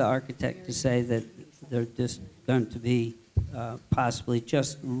understand the architect to say that they're just going to be possibly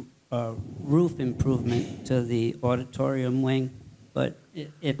just roof improvement to the auditorium wing? But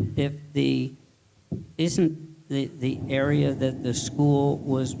if isn't the area that the school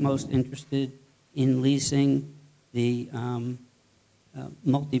was most interested in leasing the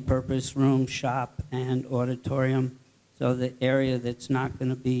multipurpose room, shop, and auditorium? So the area that's not going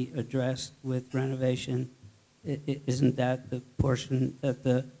to be addressed with renovation, isn't that the portion that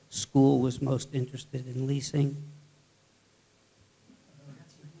the school was most interested in leasing?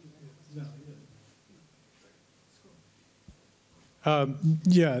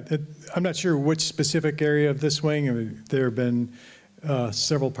 Yeah, I'm not sure which specific area of this wing. I mean, there have been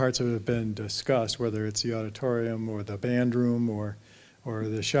several parts that have been discussed, whether it's the auditorium or the band room or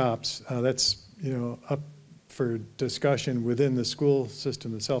the shops. That's, you know, up for discussion within the school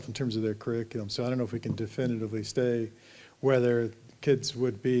system itself in terms of their curriculum. So I don't know if we can definitively say whether kids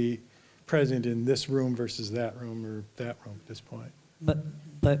would be present in this room versus that room or that room at this point. But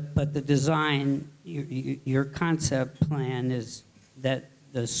the design, your concept plan is that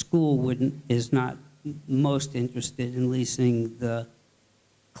the school is not most interested in leasing the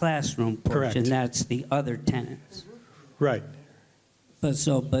classroom portion. Correct. That's the other tenants. Right. But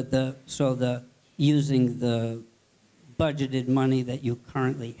using the budgeted money that you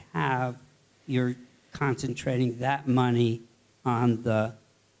currently have, you're concentrating that money on the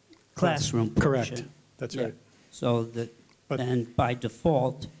classroom portion. Correct. That's Yeah. right. So that then by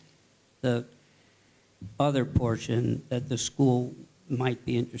default, the other portion that the school might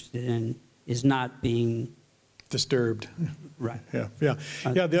be interested in is not being disturbed. Right. Yeah, yeah.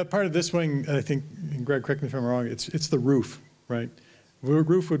 Yeah, the part of this wing, I think, and Greg, correct me if I'm wrong, it's the roof, right? The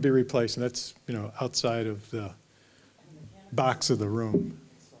roof would be replaced, and that's, you know, outside of the box of the room.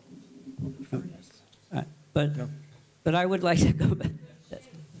 But I would like to go back.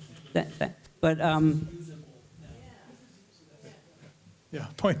 Yeah,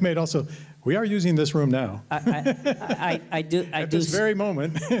 point made also, we are using this room now. I do. At this very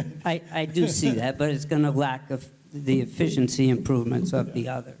moment. I do see that, but it's going to lack of the efficiency improvements of the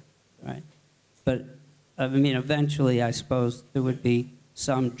other, right? But I mean, eventually, I suppose there would be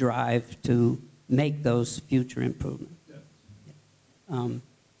some drive to make those future improvements.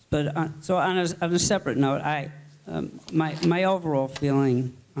 So on a separate note, my overall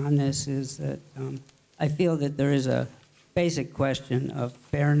feeling on this is that I feel that there is a basic question of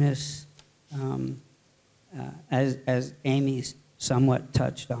fairness, as Amy's somewhat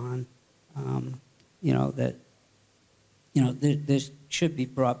touched on. You know that this should be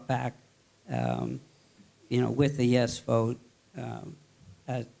brought back, with a yes vote,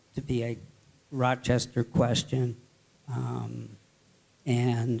 to be a Rochester question,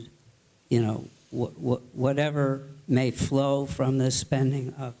 and whatever may flow from the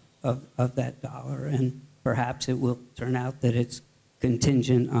spending of that dollar, and perhaps it will turn out that it's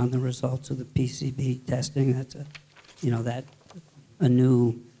contingent on the results of the PCB testing. That's a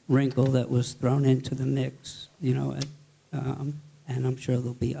new wrinkle that was thrown into the mix, and I'm sure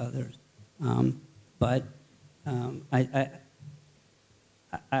there'll be others. But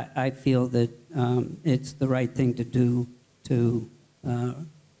I feel that it's the right thing to do to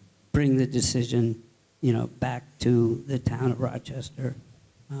bring the decision, back to the town of Rochester,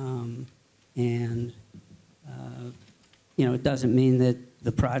 and it doesn't mean that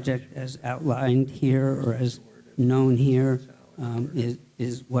the project as outlined here or as known here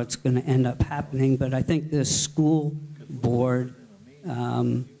is what's going to end up happening. But I think the school board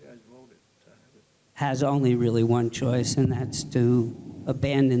has only really one choice, and that's to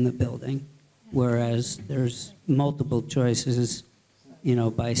abandon the building, whereas there's multiple choices,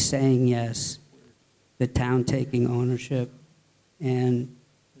 by saying yes, the town taking ownership, and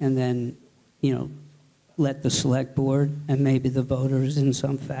then, let the select board and maybe the voters in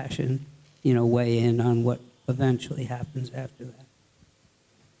some fashion, weigh in on what eventually happens after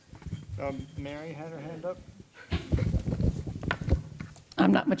that. Mary had her hand up.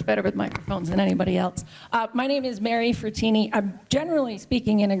 I'm not much better with microphones than anybody else. My name is Mary Frattini. I'm generally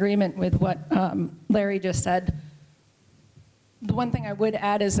speaking in agreement with what Larry just said. The one thing I would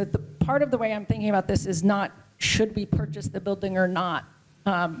add is that the part of the way I'm thinking about this is not should we purchase the building or not,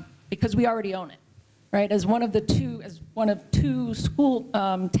 because we already own it, right? As one of two school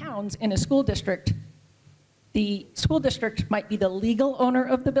towns in a school district, the school district might be the legal owner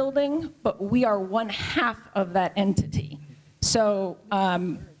of the building, but we are one half of that entity. So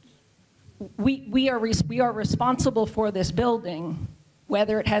we are responsible for this building,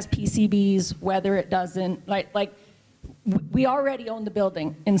 whether it has PCBs, whether it doesn't. Like we already own the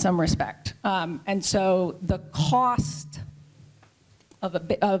building in some respect. And so the cost of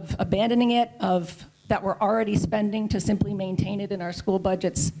abandoning it, that we're already spending to simply maintain it in our school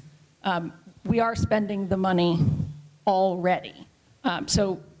budgets, we are spending the money already.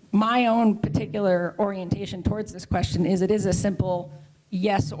 So my own particular orientation towards this question is it is a simple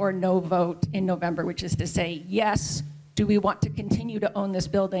yes or no vote in November, which is to say, yes, do we want to continue to own this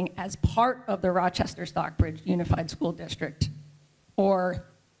building as part of the Rochester Stockbridge Unified School District? Or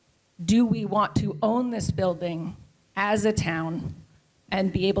do we want to own this building as a town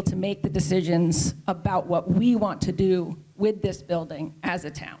and be able to make the decisions about what we want to do with this building as a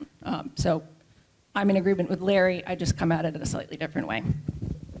town? So I'm in agreement with Larry, I just come at it in a slightly different way.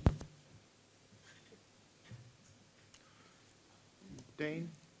 Dane?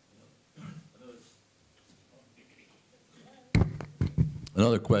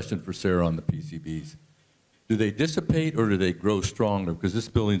 Another question for Sarah on the PCBs. Do they dissipate or do they grow stronger? Because this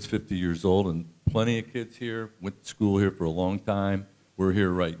building's 50 years old and plenty of kids here, went to school here for a long time. We're here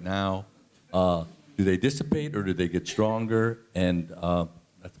right now. Do they dissipate or do they get stronger? And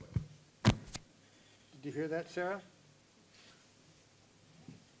that's Did you hear that, Sarah?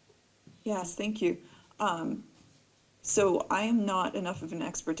 Yes, thank you. So I am not enough of an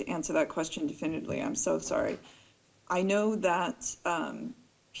expert to answer that question definitively. I'm so sorry. I know that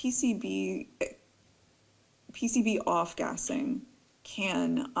PCB off-gassing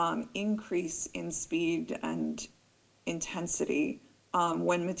can increase in speed and intensity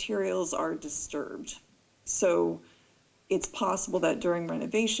when materials are disturbed. So it's possible that during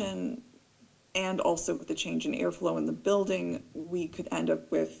renovation and also with the change in airflow in the building, we could end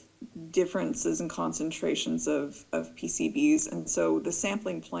up with differences in concentrations of PCBs. And so the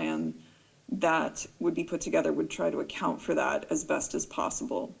sampling plan that would be put together would try to account for that as best as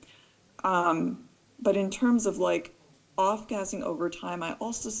possible. But in terms of like off-gassing over time, I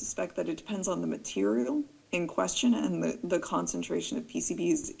also suspect that it depends on the material in question and the concentration of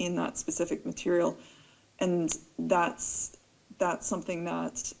PCBs in that specific material. And that's something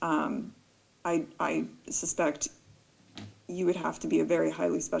that I suspect you would have to be a very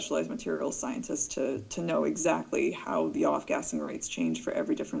highly specialized materials scientist to know exactly how the off-gassing rates change for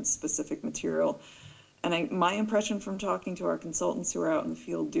every different specific material. And my impression from talking to our consultants who are out in the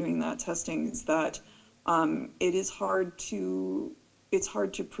field doing that testing is that it's hard to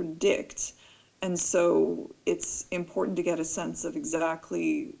predict. And so it's important to get a sense of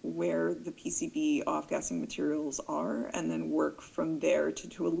exactly where the PCB off-gassing materials are and then work from there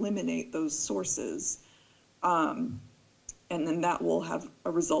to eliminate those sources. And then that will have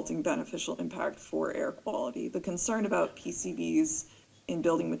a resulting beneficial impact for air quality. The concern about PCBs in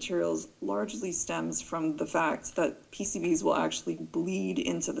building materials largely stems from the fact that PCBs will actually bleed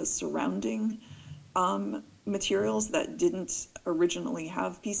into the surrounding materials that didn't originally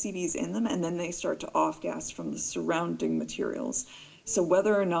have PCBs in them, and then they start to off-gas from the surrounding materials. So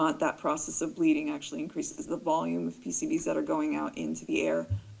whether or not that process of bleeding actually increases the volume of PCBs that are going out into the air,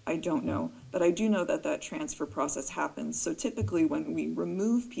 I don't know, but I do know that that transfer process happens. So typically when we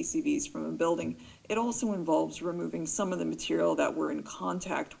remove PCBs from a building, it also involves removing some of the material that were in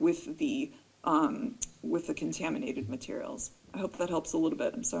contact with the contaminated materials. I hope that helps a little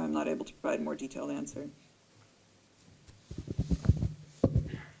bit. I'm sorry I'm not able to provide a more detailed answer.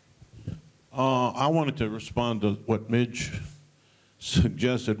 I wanted to respond to what Midge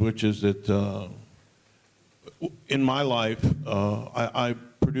suggested, which is that in my life, I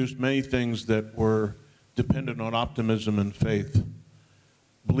produced many things that were dependent on optimism and faith,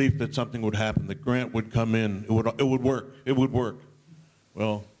 belief that something would happen, that grant would come in, it would work.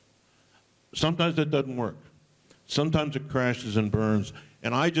 Well, sometimes it doesn't work. Sometimes it crashes and burns,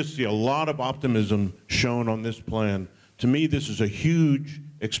 and I just see a lot of optimism shown on this plan. To me, this is a huge,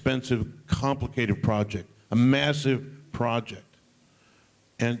 expensive, complicated project, a massive project.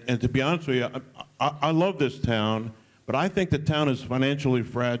 And to be honest with you, I love this town, but I think the town is financially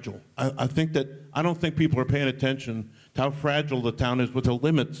fragile. I don't think people are paying attention to how fragile the town is, what the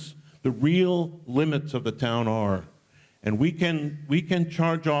limits, the real limits of the town are. And we can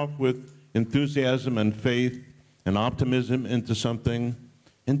charge off with enthusiasm and faith and optimism into something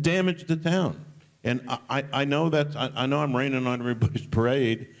and damage the town. And I know I'm raining on everybody's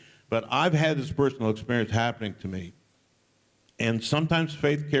parade, but I've had this personal experience happening to me. And sometimes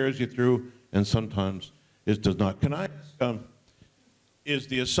faith carries you through, and sometimes it does not. Can I ask, is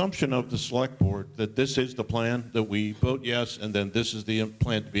the assumption of the select board that this is the plan, that we vote yes, and then this is the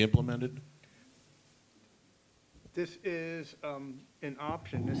plan to be implemented? This is an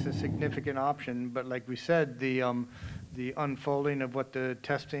option. This is a significant option, but like we said, the the unfolding of what the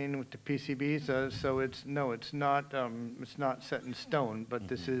testing with the PCBs does. So it's not set in stone, but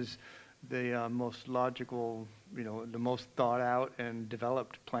this is the most logical, the most thought out and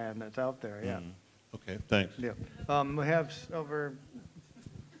developed plan that's out there. Yeah. Okay, thanks. Yeah. We have over.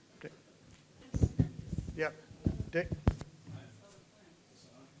 Yeah, Dick.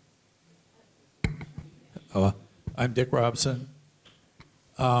 I'm Dick Robson.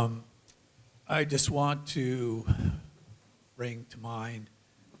 I just want to bring to mind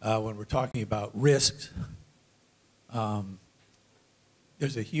when we're talking about risks,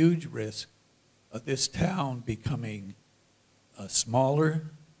 there's a huge risk of this town becoming a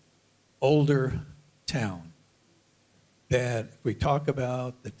smaller, older town. That if we talk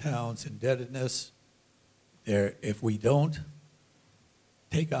about the town's indebtedness, if we don't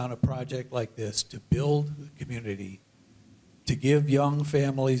take on a project like this to build the community, to give young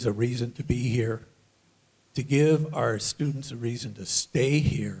families a reason to be here, to give our students a reason to stay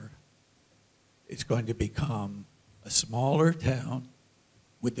here, it's going to become a smaller town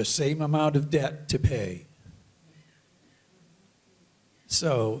with the same amount of debt to pay.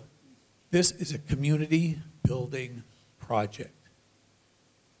 So this is a community building project.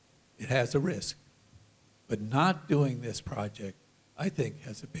 It has a risk, but not doing this project, I think,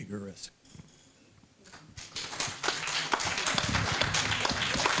 has a bigger risk.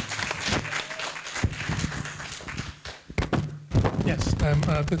 Yes,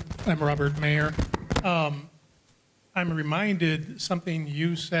 I'm Robert Mayer. I'm reminded something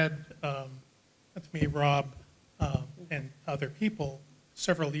you said to me, Rob, and other people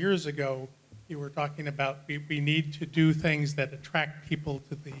several years ago. You were talking about we need to do things that attract people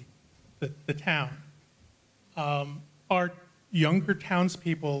to the town. Our younger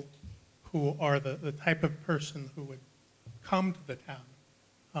townspeople who are the type of person who would come to the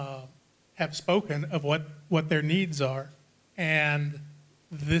town have spoken of what their needs are. And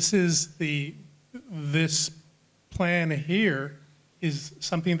this plan here is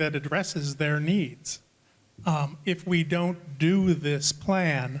something that addresses their needs. If we don't do this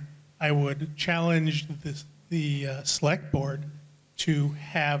plan, I would challenge the select board to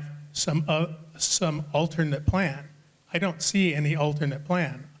have some alternate plan. I don't see any alternate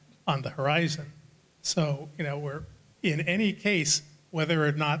plan on the horizon. So, we're in any case, whether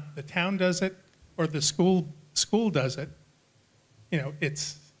or not the town does it or the school does it,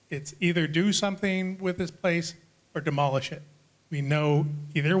 it's either do something with this place or demolish it. We know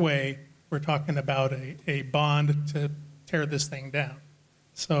either way, we're talking about a bond to tear this thing down.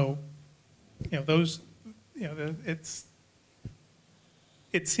 So,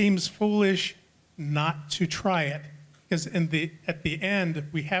 it seems foolish not to try it, because at the end,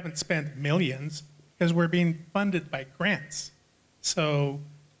 we haven't spent millions because we're being funded by grants. So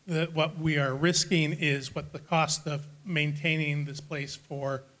what we are risking is what the cost of maintaining this place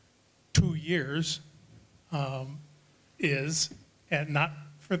for 2 years is, and not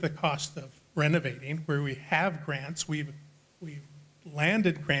for the cost of renovating, where we have grants. We've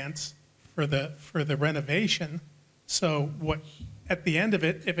landed grants for the renovation. So at the end of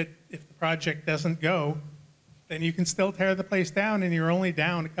it, if the project doesn't go, then you can still tear the place down, and you're only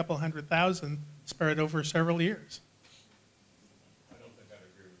down a couple $100,000 spread over several years.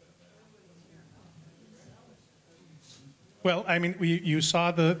 Well, I mean, you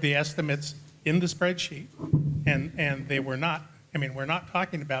saw the estimates in the spreadsheet, and they were not, we're not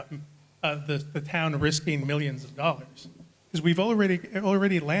talking about the town risking millions of dollars, because we've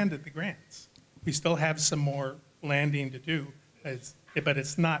already landed the grants. We still have some more landing to do, but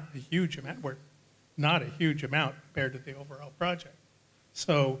it's not a huge amount. We're not a huge amount compared to the overall project.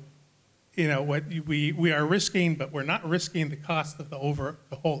 So, what we are risking, but we're not risking the cost of the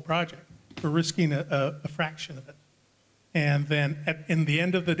whole project. We're risking a fraction of it. And then in the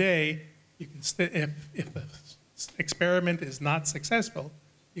end of the day, you can if the experiment is not successful,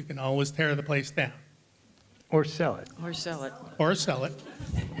 you can always tear the place down. Or sell it. Or sell it. Or sell it.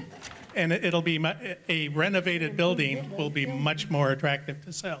 And it'll be a renovated building will be much more attractive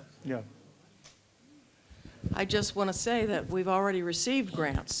to sell. Yeah. I just want to say that we've already received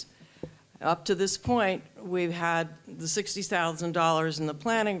grants. Up to this point, we've had the $60,000 in the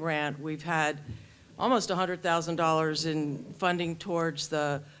planning grant. We've had almost $100,000 in funding towards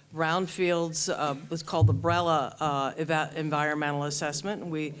the brownfields, what's called the BRELA environmental assessment,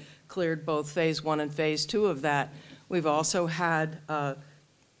 and we cleared both phase 1 and phase 2 of that. We've also had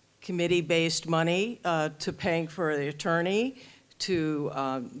committee-based money to paying for the attorney to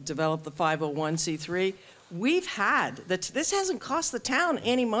develop the 501c3. We've had, this hasn't cost the town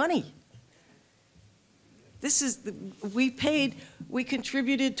any money. This is, we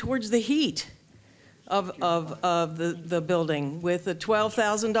contributed towards the heat. of the building, with the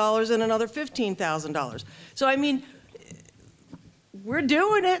 $12,000 and another $15,000. So I mean, we're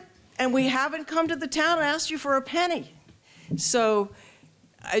doing it, and we haven't come to the town and asked you for a penny. So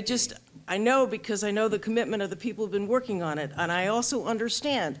I know, because I know the commitment of the people who've been working on it, and I also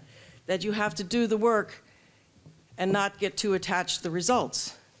understand that you have to do the work and not get too attached to the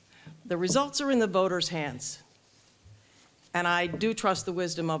results. The results are in the voters' hands, and I do trust the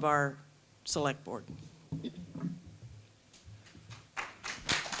wisdom of our select board.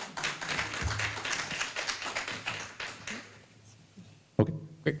 Okay,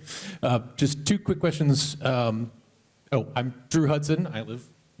 great. Just two quick questions. I'm Drew Hudson. I live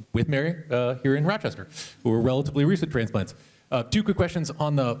with Mary here in Rochester, who are relatively recent transplants. Two quick questions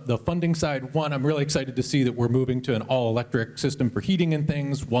on the funding side. One, I'm really excited to see that we're moving to an all-electric system for heating and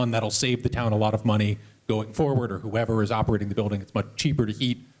things. One, that'll save the town a lot of money going forward, or whoever is operating the building. It's much cheaper to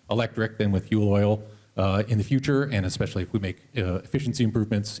heat electric than with fuel oil in the future, and especially if we make efficiency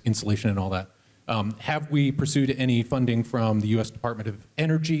improvements, insulation and all that. Have we pursued any funding from the U.S. Department of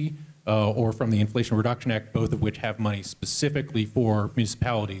Energy or from the Inflation Reduction Act, both of which have money specifically for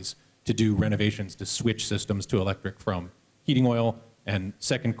municipalities to do renovations to switch systems to electric from heating oil? And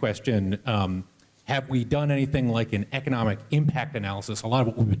second question, have we done anything like an economic impact analysis? A lot of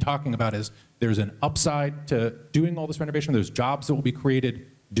what we've been talking about is there's an upside to doing all this renovation. There's jobs that will be created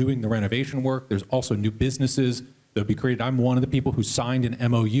doing the renovation work. There's also new businesses that will be created. I'm one of the people who signed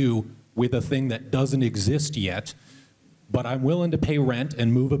an MOU with a thing that doesn't exist yet, but I'm willing to pay rent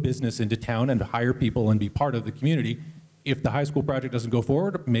and move a business into town and to hire people and be part of the community. If the high school project doesn't go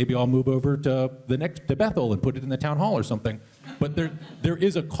forward, maybe I'll move over to Bethel and put it in the town hall or something. But there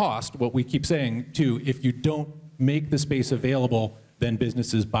is a cost, what we keep saying, to if you don't make the space available, then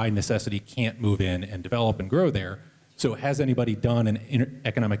businesses by necessity can't move in and develop and grow there. So has anybody done an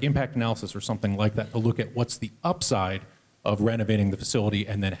economic impact analysis or something like that to look at what's the upside of renovating the facility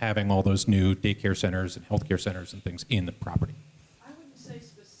and then having all those new daycare centers and healthcare centers and things in the property? I wouldn't say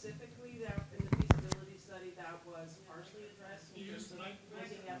specifically that in the feasibility study that was partially addressed in terms of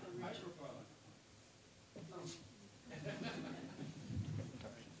looking at the regional.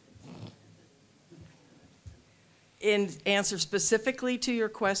 In answer specifically to your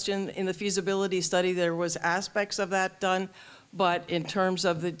question, in the feasibility study, there was aspects of that done, but in terms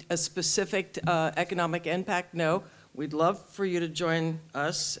of a specific economic impact, no. We'd love for you to join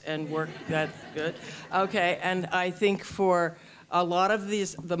us and work. That's good. Okay, and I think for a lot of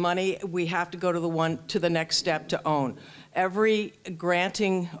the money, we have to go to the next step to own. Every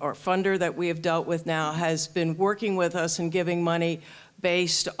granting or funder that we have dealt with now has been working with us and giving money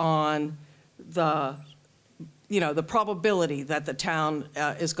based on the probability that the town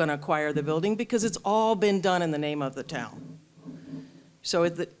is going to acquire the building, because it's all been done in the name of the town. So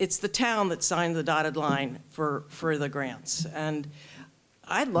it's the town that signed the dotted line for the grants. And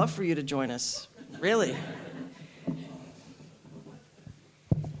I'd love for you to join us, really.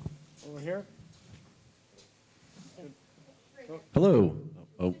 Over here. Hello.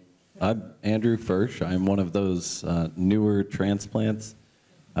 I'm Andrew Fursh. I'm one of those newer transplants.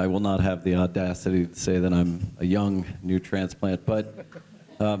 I will not have the audacity to say that I'm a young new transplant, but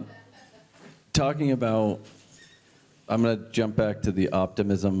talking about, I'm going to jump back to the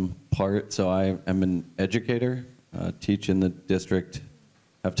optimism part. So I am an educator, teach in the district,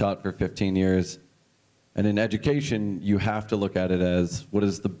 have taught for 15 years. And in education, you have to look at it as what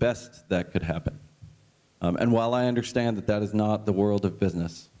is the best that could happen. And while I understand that that is not the world of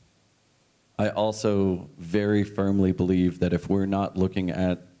business, I also very firmly believe that if we're not looking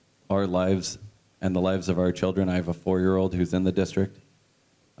at our lives and the lives of our children, I have a 4-year-old who's in the district,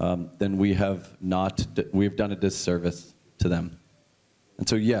 then we've done a disservice to them. And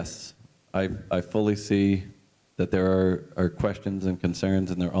so yes, I fully see that there are questions and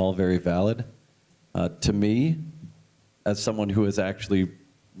concerns, and they're all very valid. To me, as someone who has actually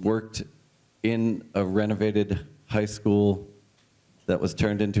worked in a renovated high school that was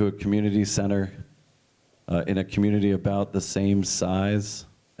turned into a community center in a community about the same size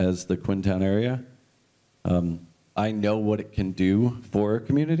as the Quintown area, I know what it can do for a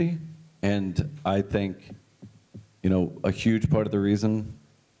community, and I think, a huge part of the reason,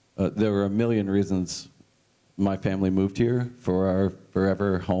 there were a million reasons my family moved here for our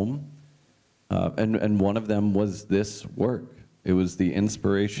forever home, and one of them was this work. It was the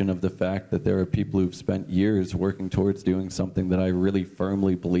inspiration of the fact that there are people who've spent years working towards doing something that I really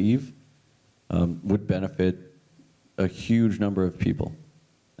firmly believe would benefit a huge number of people.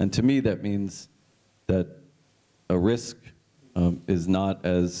 And to me, that means that a risk is not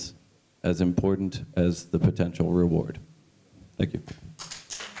as important as the potential reward. Thank you.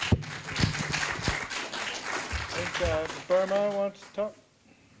 Burma wants to talk.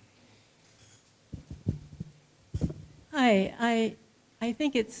 Hi, I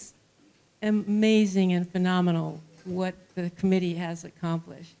think it's amazing and phenomenal what the committee has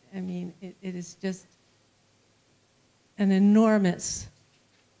accomplished. I mean, it is just an enormous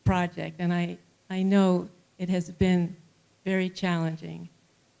project, and I know it has been very challenging.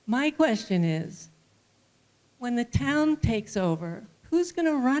 My question is, when the town takes over, who's going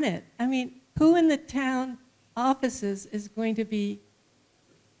to run it? I mean, who in the town offices is going to be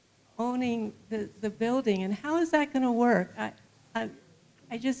owning the building, and how is that going to work? I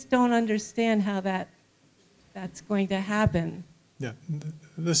just don't understand how that's going to happen. Yeah,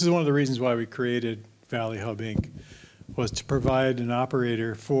 this is one of the reasons why we created Valley Hub Inc., was to provide an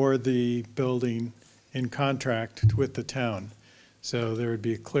operator for the building in contract with the town. So there would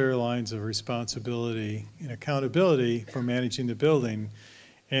be clear lines of responsibility and accountability for managing the building.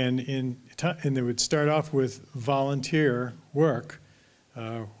 And they would start off with volunteer work. I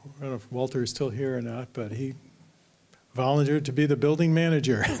don't know if Walter is still here or not, but he volunteered to be the building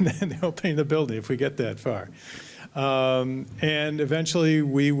manager and then opening the building, if we get that far. And eventually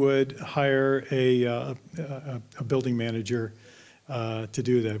we would hire a building manager to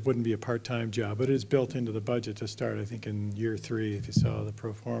do that. It wouldn't be a part-time job, but it is built into the budget to start, I think, in year 3, if you saw the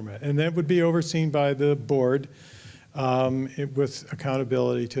pro forma. And that would be overseen by the board with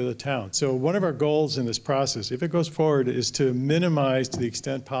accountability to the town. So one of our goals in this process, if it goes forward, is to minimize, to the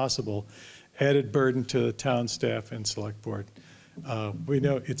extent possible, added burden to the town staff and select board. We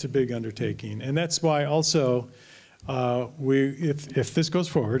know it's a big undertaking. And that's why also, if this goes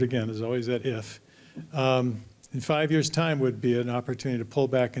forward, again, there's always that if, in 5 years' time would be an opportunity to pull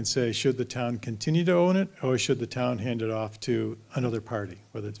back and say, should the town continue to own it, or should the town hand it off to another party,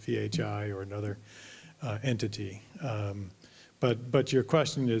 whether it's VHI or another entity. But your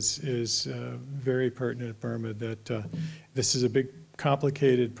question is very pertinent, Burma, that this is a big,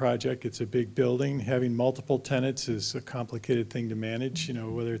 complicated project. It's a big building. Having multiple tenants is a complicated thing to manage, you know,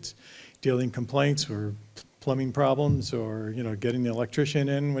 whether it's dealing complaints or plumbing problems or, you know, getting the electrician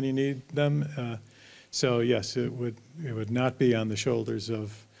in when you need them. So yes, it would not be on the shoulders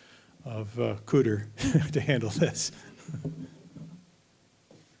of Cooter to handle this.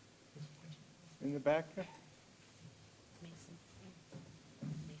 In the back there?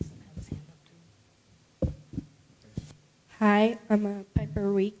 Hi, I'm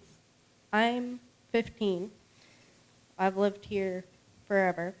Piper Weeks. I'm 15. I've lived here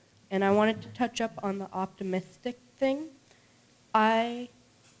forever, and I wanted to touch up on the optimistic thing. I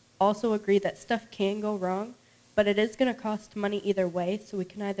also agree that stuff can go wrong, but it is going to cost money either way, so we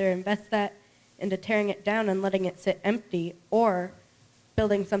can either invest that into tearing it down and letting it sit empty, or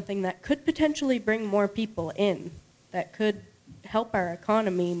building something that could potentially bring more people in, that could help our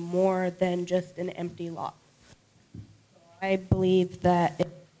economy more than just an empty lot. I believe that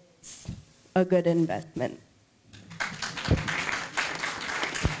it's a good investment.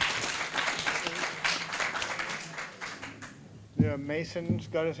 Yeah, Mason's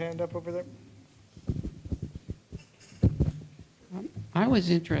got his hand up over there. I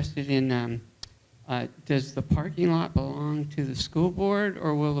was interested in, does the parking lot belong to the school board,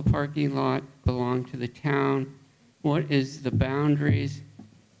 or will the parking lot belong to the town? What is the boundaries?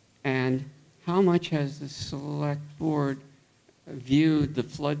 And how much has the select board viewed the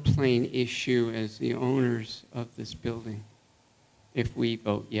floodplain issue as the owners of this building, if we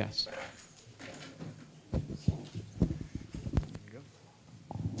vote yes?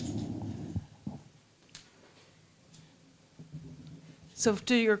 So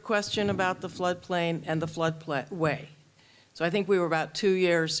to your question about the floodplain and the floodway. So I think we were about 2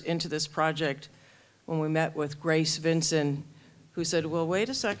 years into this project when we met with Grace Vinson, who said, well, wait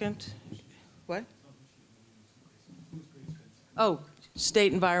a second. What? Oh,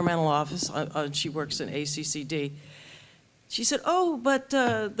 State Environmental Office. She works in ACCD. She said, oh, but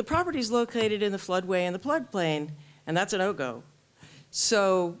the property's located in the floodway and the floodplain, and that's a no-go.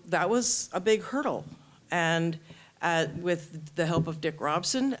 So that was a big hurdle. And with the help of Dick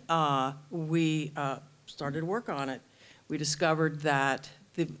Robson, we started work on it. We discovered that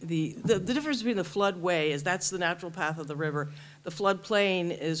the difference between the floodway is that's the natural path of the river. The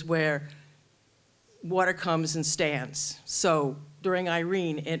floodplain is where water comes and stands. So during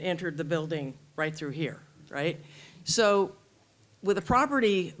Irene, it entered the building right through here, right? So with a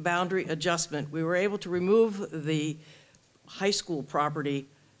property boundary adjustment, we were able to remove the high school property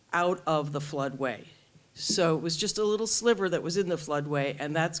out of the floodway. So it was just a little sliver that was in the floodway,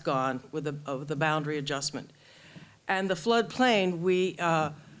 and that's gone with the boundary adjustment. And the floodplain,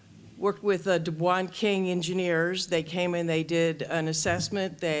 worked with Dubois King engineers. They came in, they did an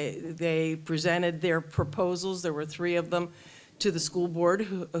assessment, they presented their proposals, there were 3 of them, to the school board,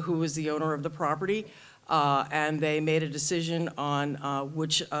 who was the owner of the property, and they made a decision on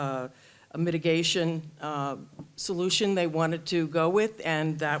which a mitigation solution they wanted to go with,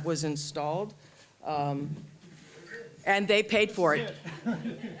 and that was installed. And they paid for it.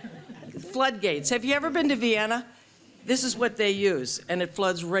 Floodgates. Have you ever been to Vienna? This is what they use, and it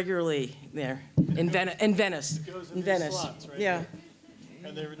floods regularly there in Venice. It goes In Venice. slots, right? Yeah.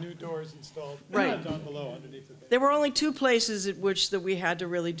 And there were new doors installed Right. down below underneath the. There were only 2 places at which that we had to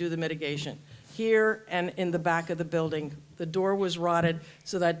really do the mitigation. Here and in the back of the building. The door was rotted,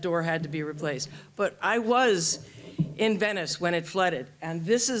 so that door had to be replaced. But I was in Venice when it flooded, and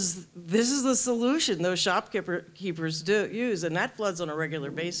this is the solution those shopkeepers use, and that floods on a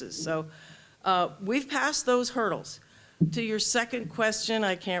regular basis. So we've passed those hurdles. To your second question,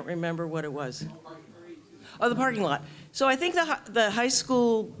 I can't remember what it was. Oh, the parking lot. So I think the high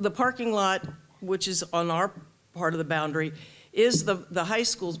school, the parking lot, which is on our part of the boundary, is the high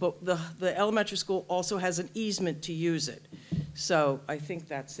school's, but the elementary school also has an easement to use it. So I think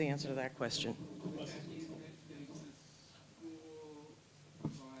that's the answer to that question.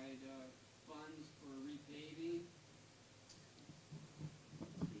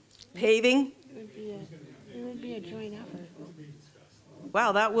 Paving? It would be a joint effort.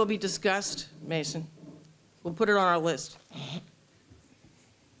 Wow, that will be discussed, Mason. We'll put it on our list.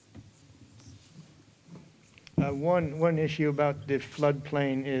 One issue about the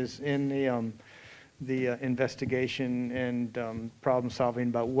floodplain is in the investigation and problem solving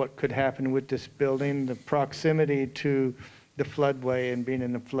about what could happen with this building, the proximity to the floodway and being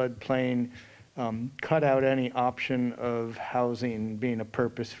in the floodplain cut out any option of housing being a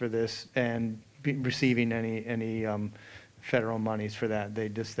purpose for this and receiving any federal monies for that.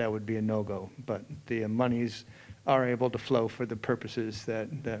 That would be a no-go. But the monies are able to flow for the purposes that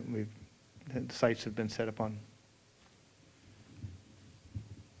the sites have been set upon.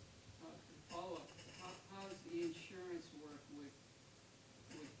 Follow-up, how does the insurance work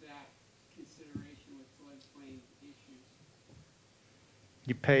with that consideration with floodplain issues?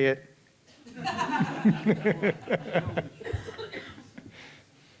 You pay it.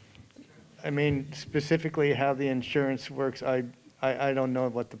 I mean, specifically how the insurance works, I don't know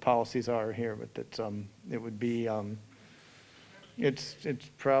what the policies are here, but it's, it would be, it's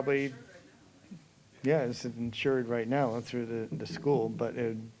probably, yeah, it's insured right now through the school, but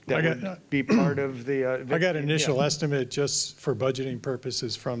that would be part of the. I got an initial estimate just for budgeting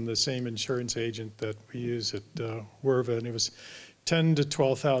purposes from the same insurance agent that we use at Werva, and it was $10,000 to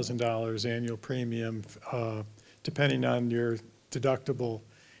 $12,000 annual premium, depending on your deductible.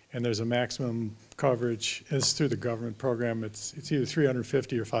 And there's a maximum coverage. It's through the government program. It's either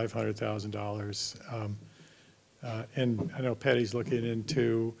 $350,000 or $500,000. And I know Patty's looking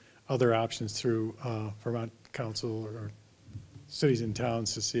into other options through Vermont Council or cities and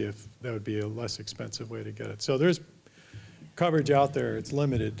towns to see if that would be a less expensive way to get it. So there's coverage out there. It's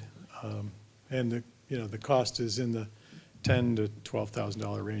limited, and the cost is in the $10,000 to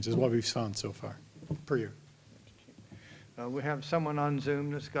 $12,000 range is what we've found so far per year. We have someone on Zoom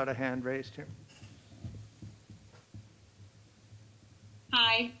that's got a hand raised here.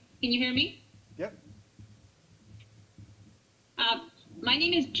 Hi, can you hear me? Yep. My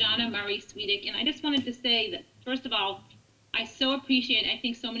name is Jonna Murray Swedick, and I just wanted to say that, first of all, I so appreciate, I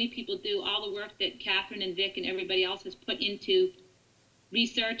think so many people do, all the work that Catherine and Vic and everybody else has put into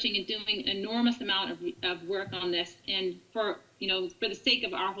researching and doing an enormous amount of work on this, and for the sake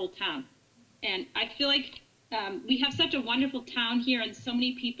of our whole town. And I feel like we have such a wonderful town here, and so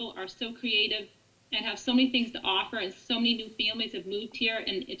many people are so creative and have so many things to offer, and so many new families have moved here,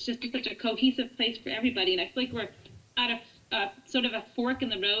 and it's just such a cohesive place for everybody. And I feel like we're at a sort of a fork in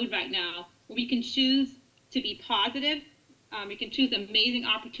the road right now, where we can choose to be positive, we can choose amazing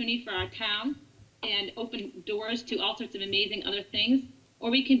opportunity for our town and open doors to all sorts of amazing other things,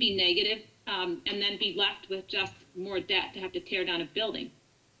 or we can be negative and then be left with just more debt to have to tear down a building.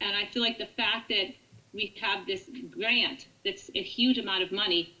 And I feel like the fact that we have this grant that's a huge amount of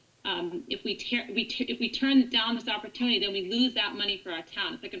money. If we turn down this opportunity, then we lose that money for our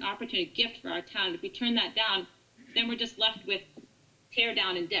town. It's like an opportunity gift for our town. If we turn that down, then we're just left with tear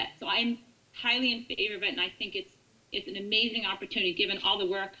down and debt. So I'm highly in favor of it, and I think it's an amazing opportunity given all the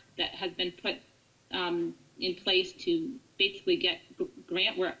work that has been put in place to basically get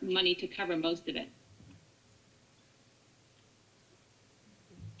grant work money to cover most of it.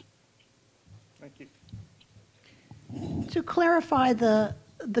 Thank you. To clarify the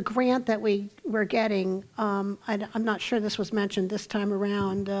the grant that we're getting, I'm not sure this was mentioned this time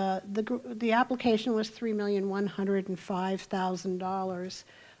around. The application was $3,105,000.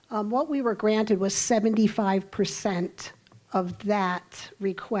 What we were granted was 75% of that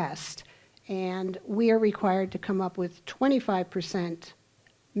request, and we are required to come up with 25%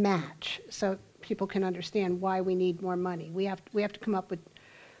 match, so people can understand why we need more money. We have to come up with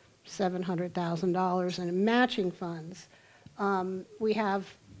 $700,000 in matching funds. We have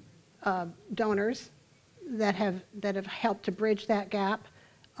donors that have helped to bridge that gap.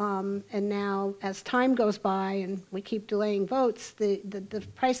 And now, as time goes by and we keep delaying votes, the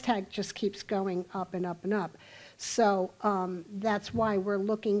price tag just keeps going up and up and up. So that's why we're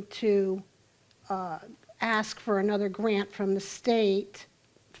looking to ask for another grant from the state,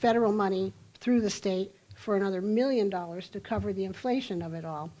 federal money through the state, for another $1 million to cover the inflation of it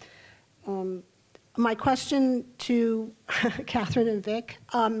all. My question to Catherine and Vic,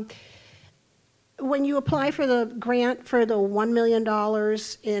 when you apply for the grant for the $1 million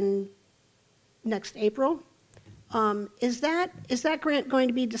in next April, is that grant going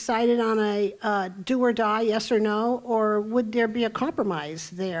to be decided on a do or die, yes or no, or would there be a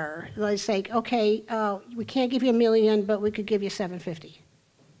compromise there? Like say, okay, we can't give you $1 million, but we could give you $750.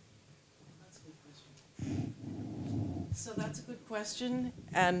 So that's a good question,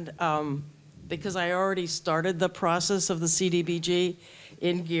 and because I already started the process of the CDBG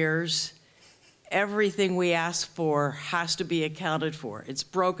in gears, everything we ask for has to be accounted for. It's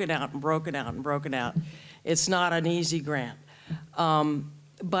broken out and broken out and broken out. It's not an easy grant.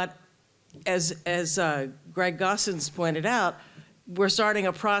 But as Greg Gossens pointed out, we're starting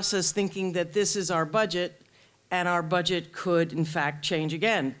a process thinking that this is our budget, and our budget could, in fact, change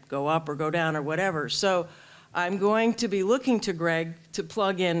again, go up or go down or whatever. So I'm going to be looking to Greg to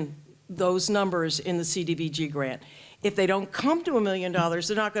plug in those numbers in the CDBG grant. If they don't come to $1 million,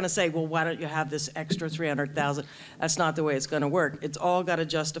 they're not going to say, well, why don't you have this extra $300,000? That's not the way it's going to work. It's all got to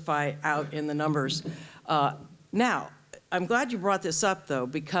justify out in the numbers. Now, I'm glad you brought this up, though,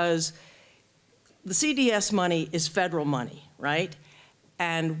 because the CDS money is federal money, right?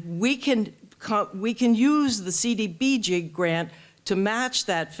 And we can use the CDBG grant to match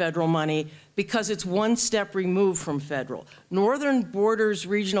that federal money because it's one step removed from federal. Northern Borders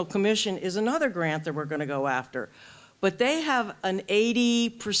Regional Commission is another grant that we're going to go after. But they have an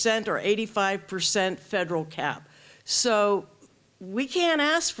 80% or 85% federal cap. So we can't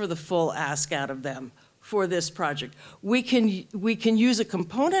ask for the full ask out of them for this project. We can use a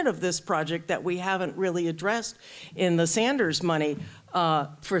component of this project that we haven't really addressed in the Sanders money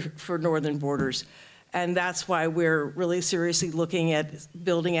for Northern Borders. And that's why we're really seriously looking at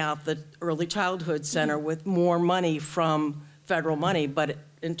building out the Early Childhood Center with more money from federal money. But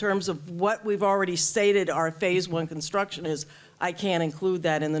in terms of what we've already stated our phase 1 construction is, I can't include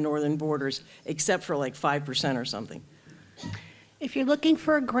that in the Northern Borders, except for like 5% or something. If you're looking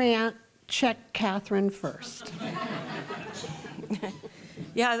for a grant, check Catherine first.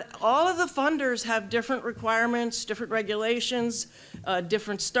 Yeah, all of the funders have different requirements, different regulations,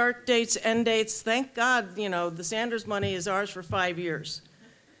 different start dates, end dates. Thank God, you know, the Sanders money is ours for 5 years.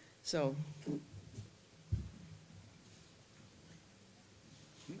 So.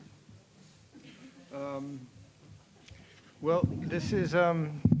 Well, this is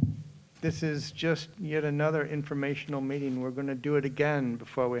just yet another informational meeting. We're going to do it again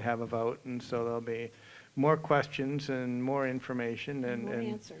before we have a vote, and so there'll be more questions and more information and more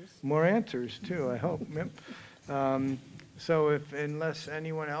answers. More answers too, I hope. Yep. So unless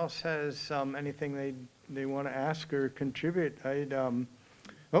anyone else has anything they want to ask or contribute, I'd, oh,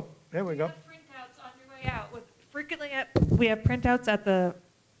 there we go. Printouts on your way out. We have printouts at the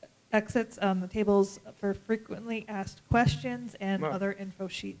exits on the tables for frequently asked questions and other info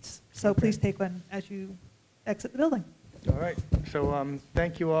sheets. So please take one as you exit the building. All right. So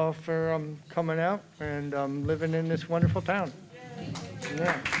thank you all for coming out and living in this wonderful town.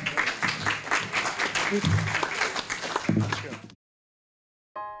 Yeah.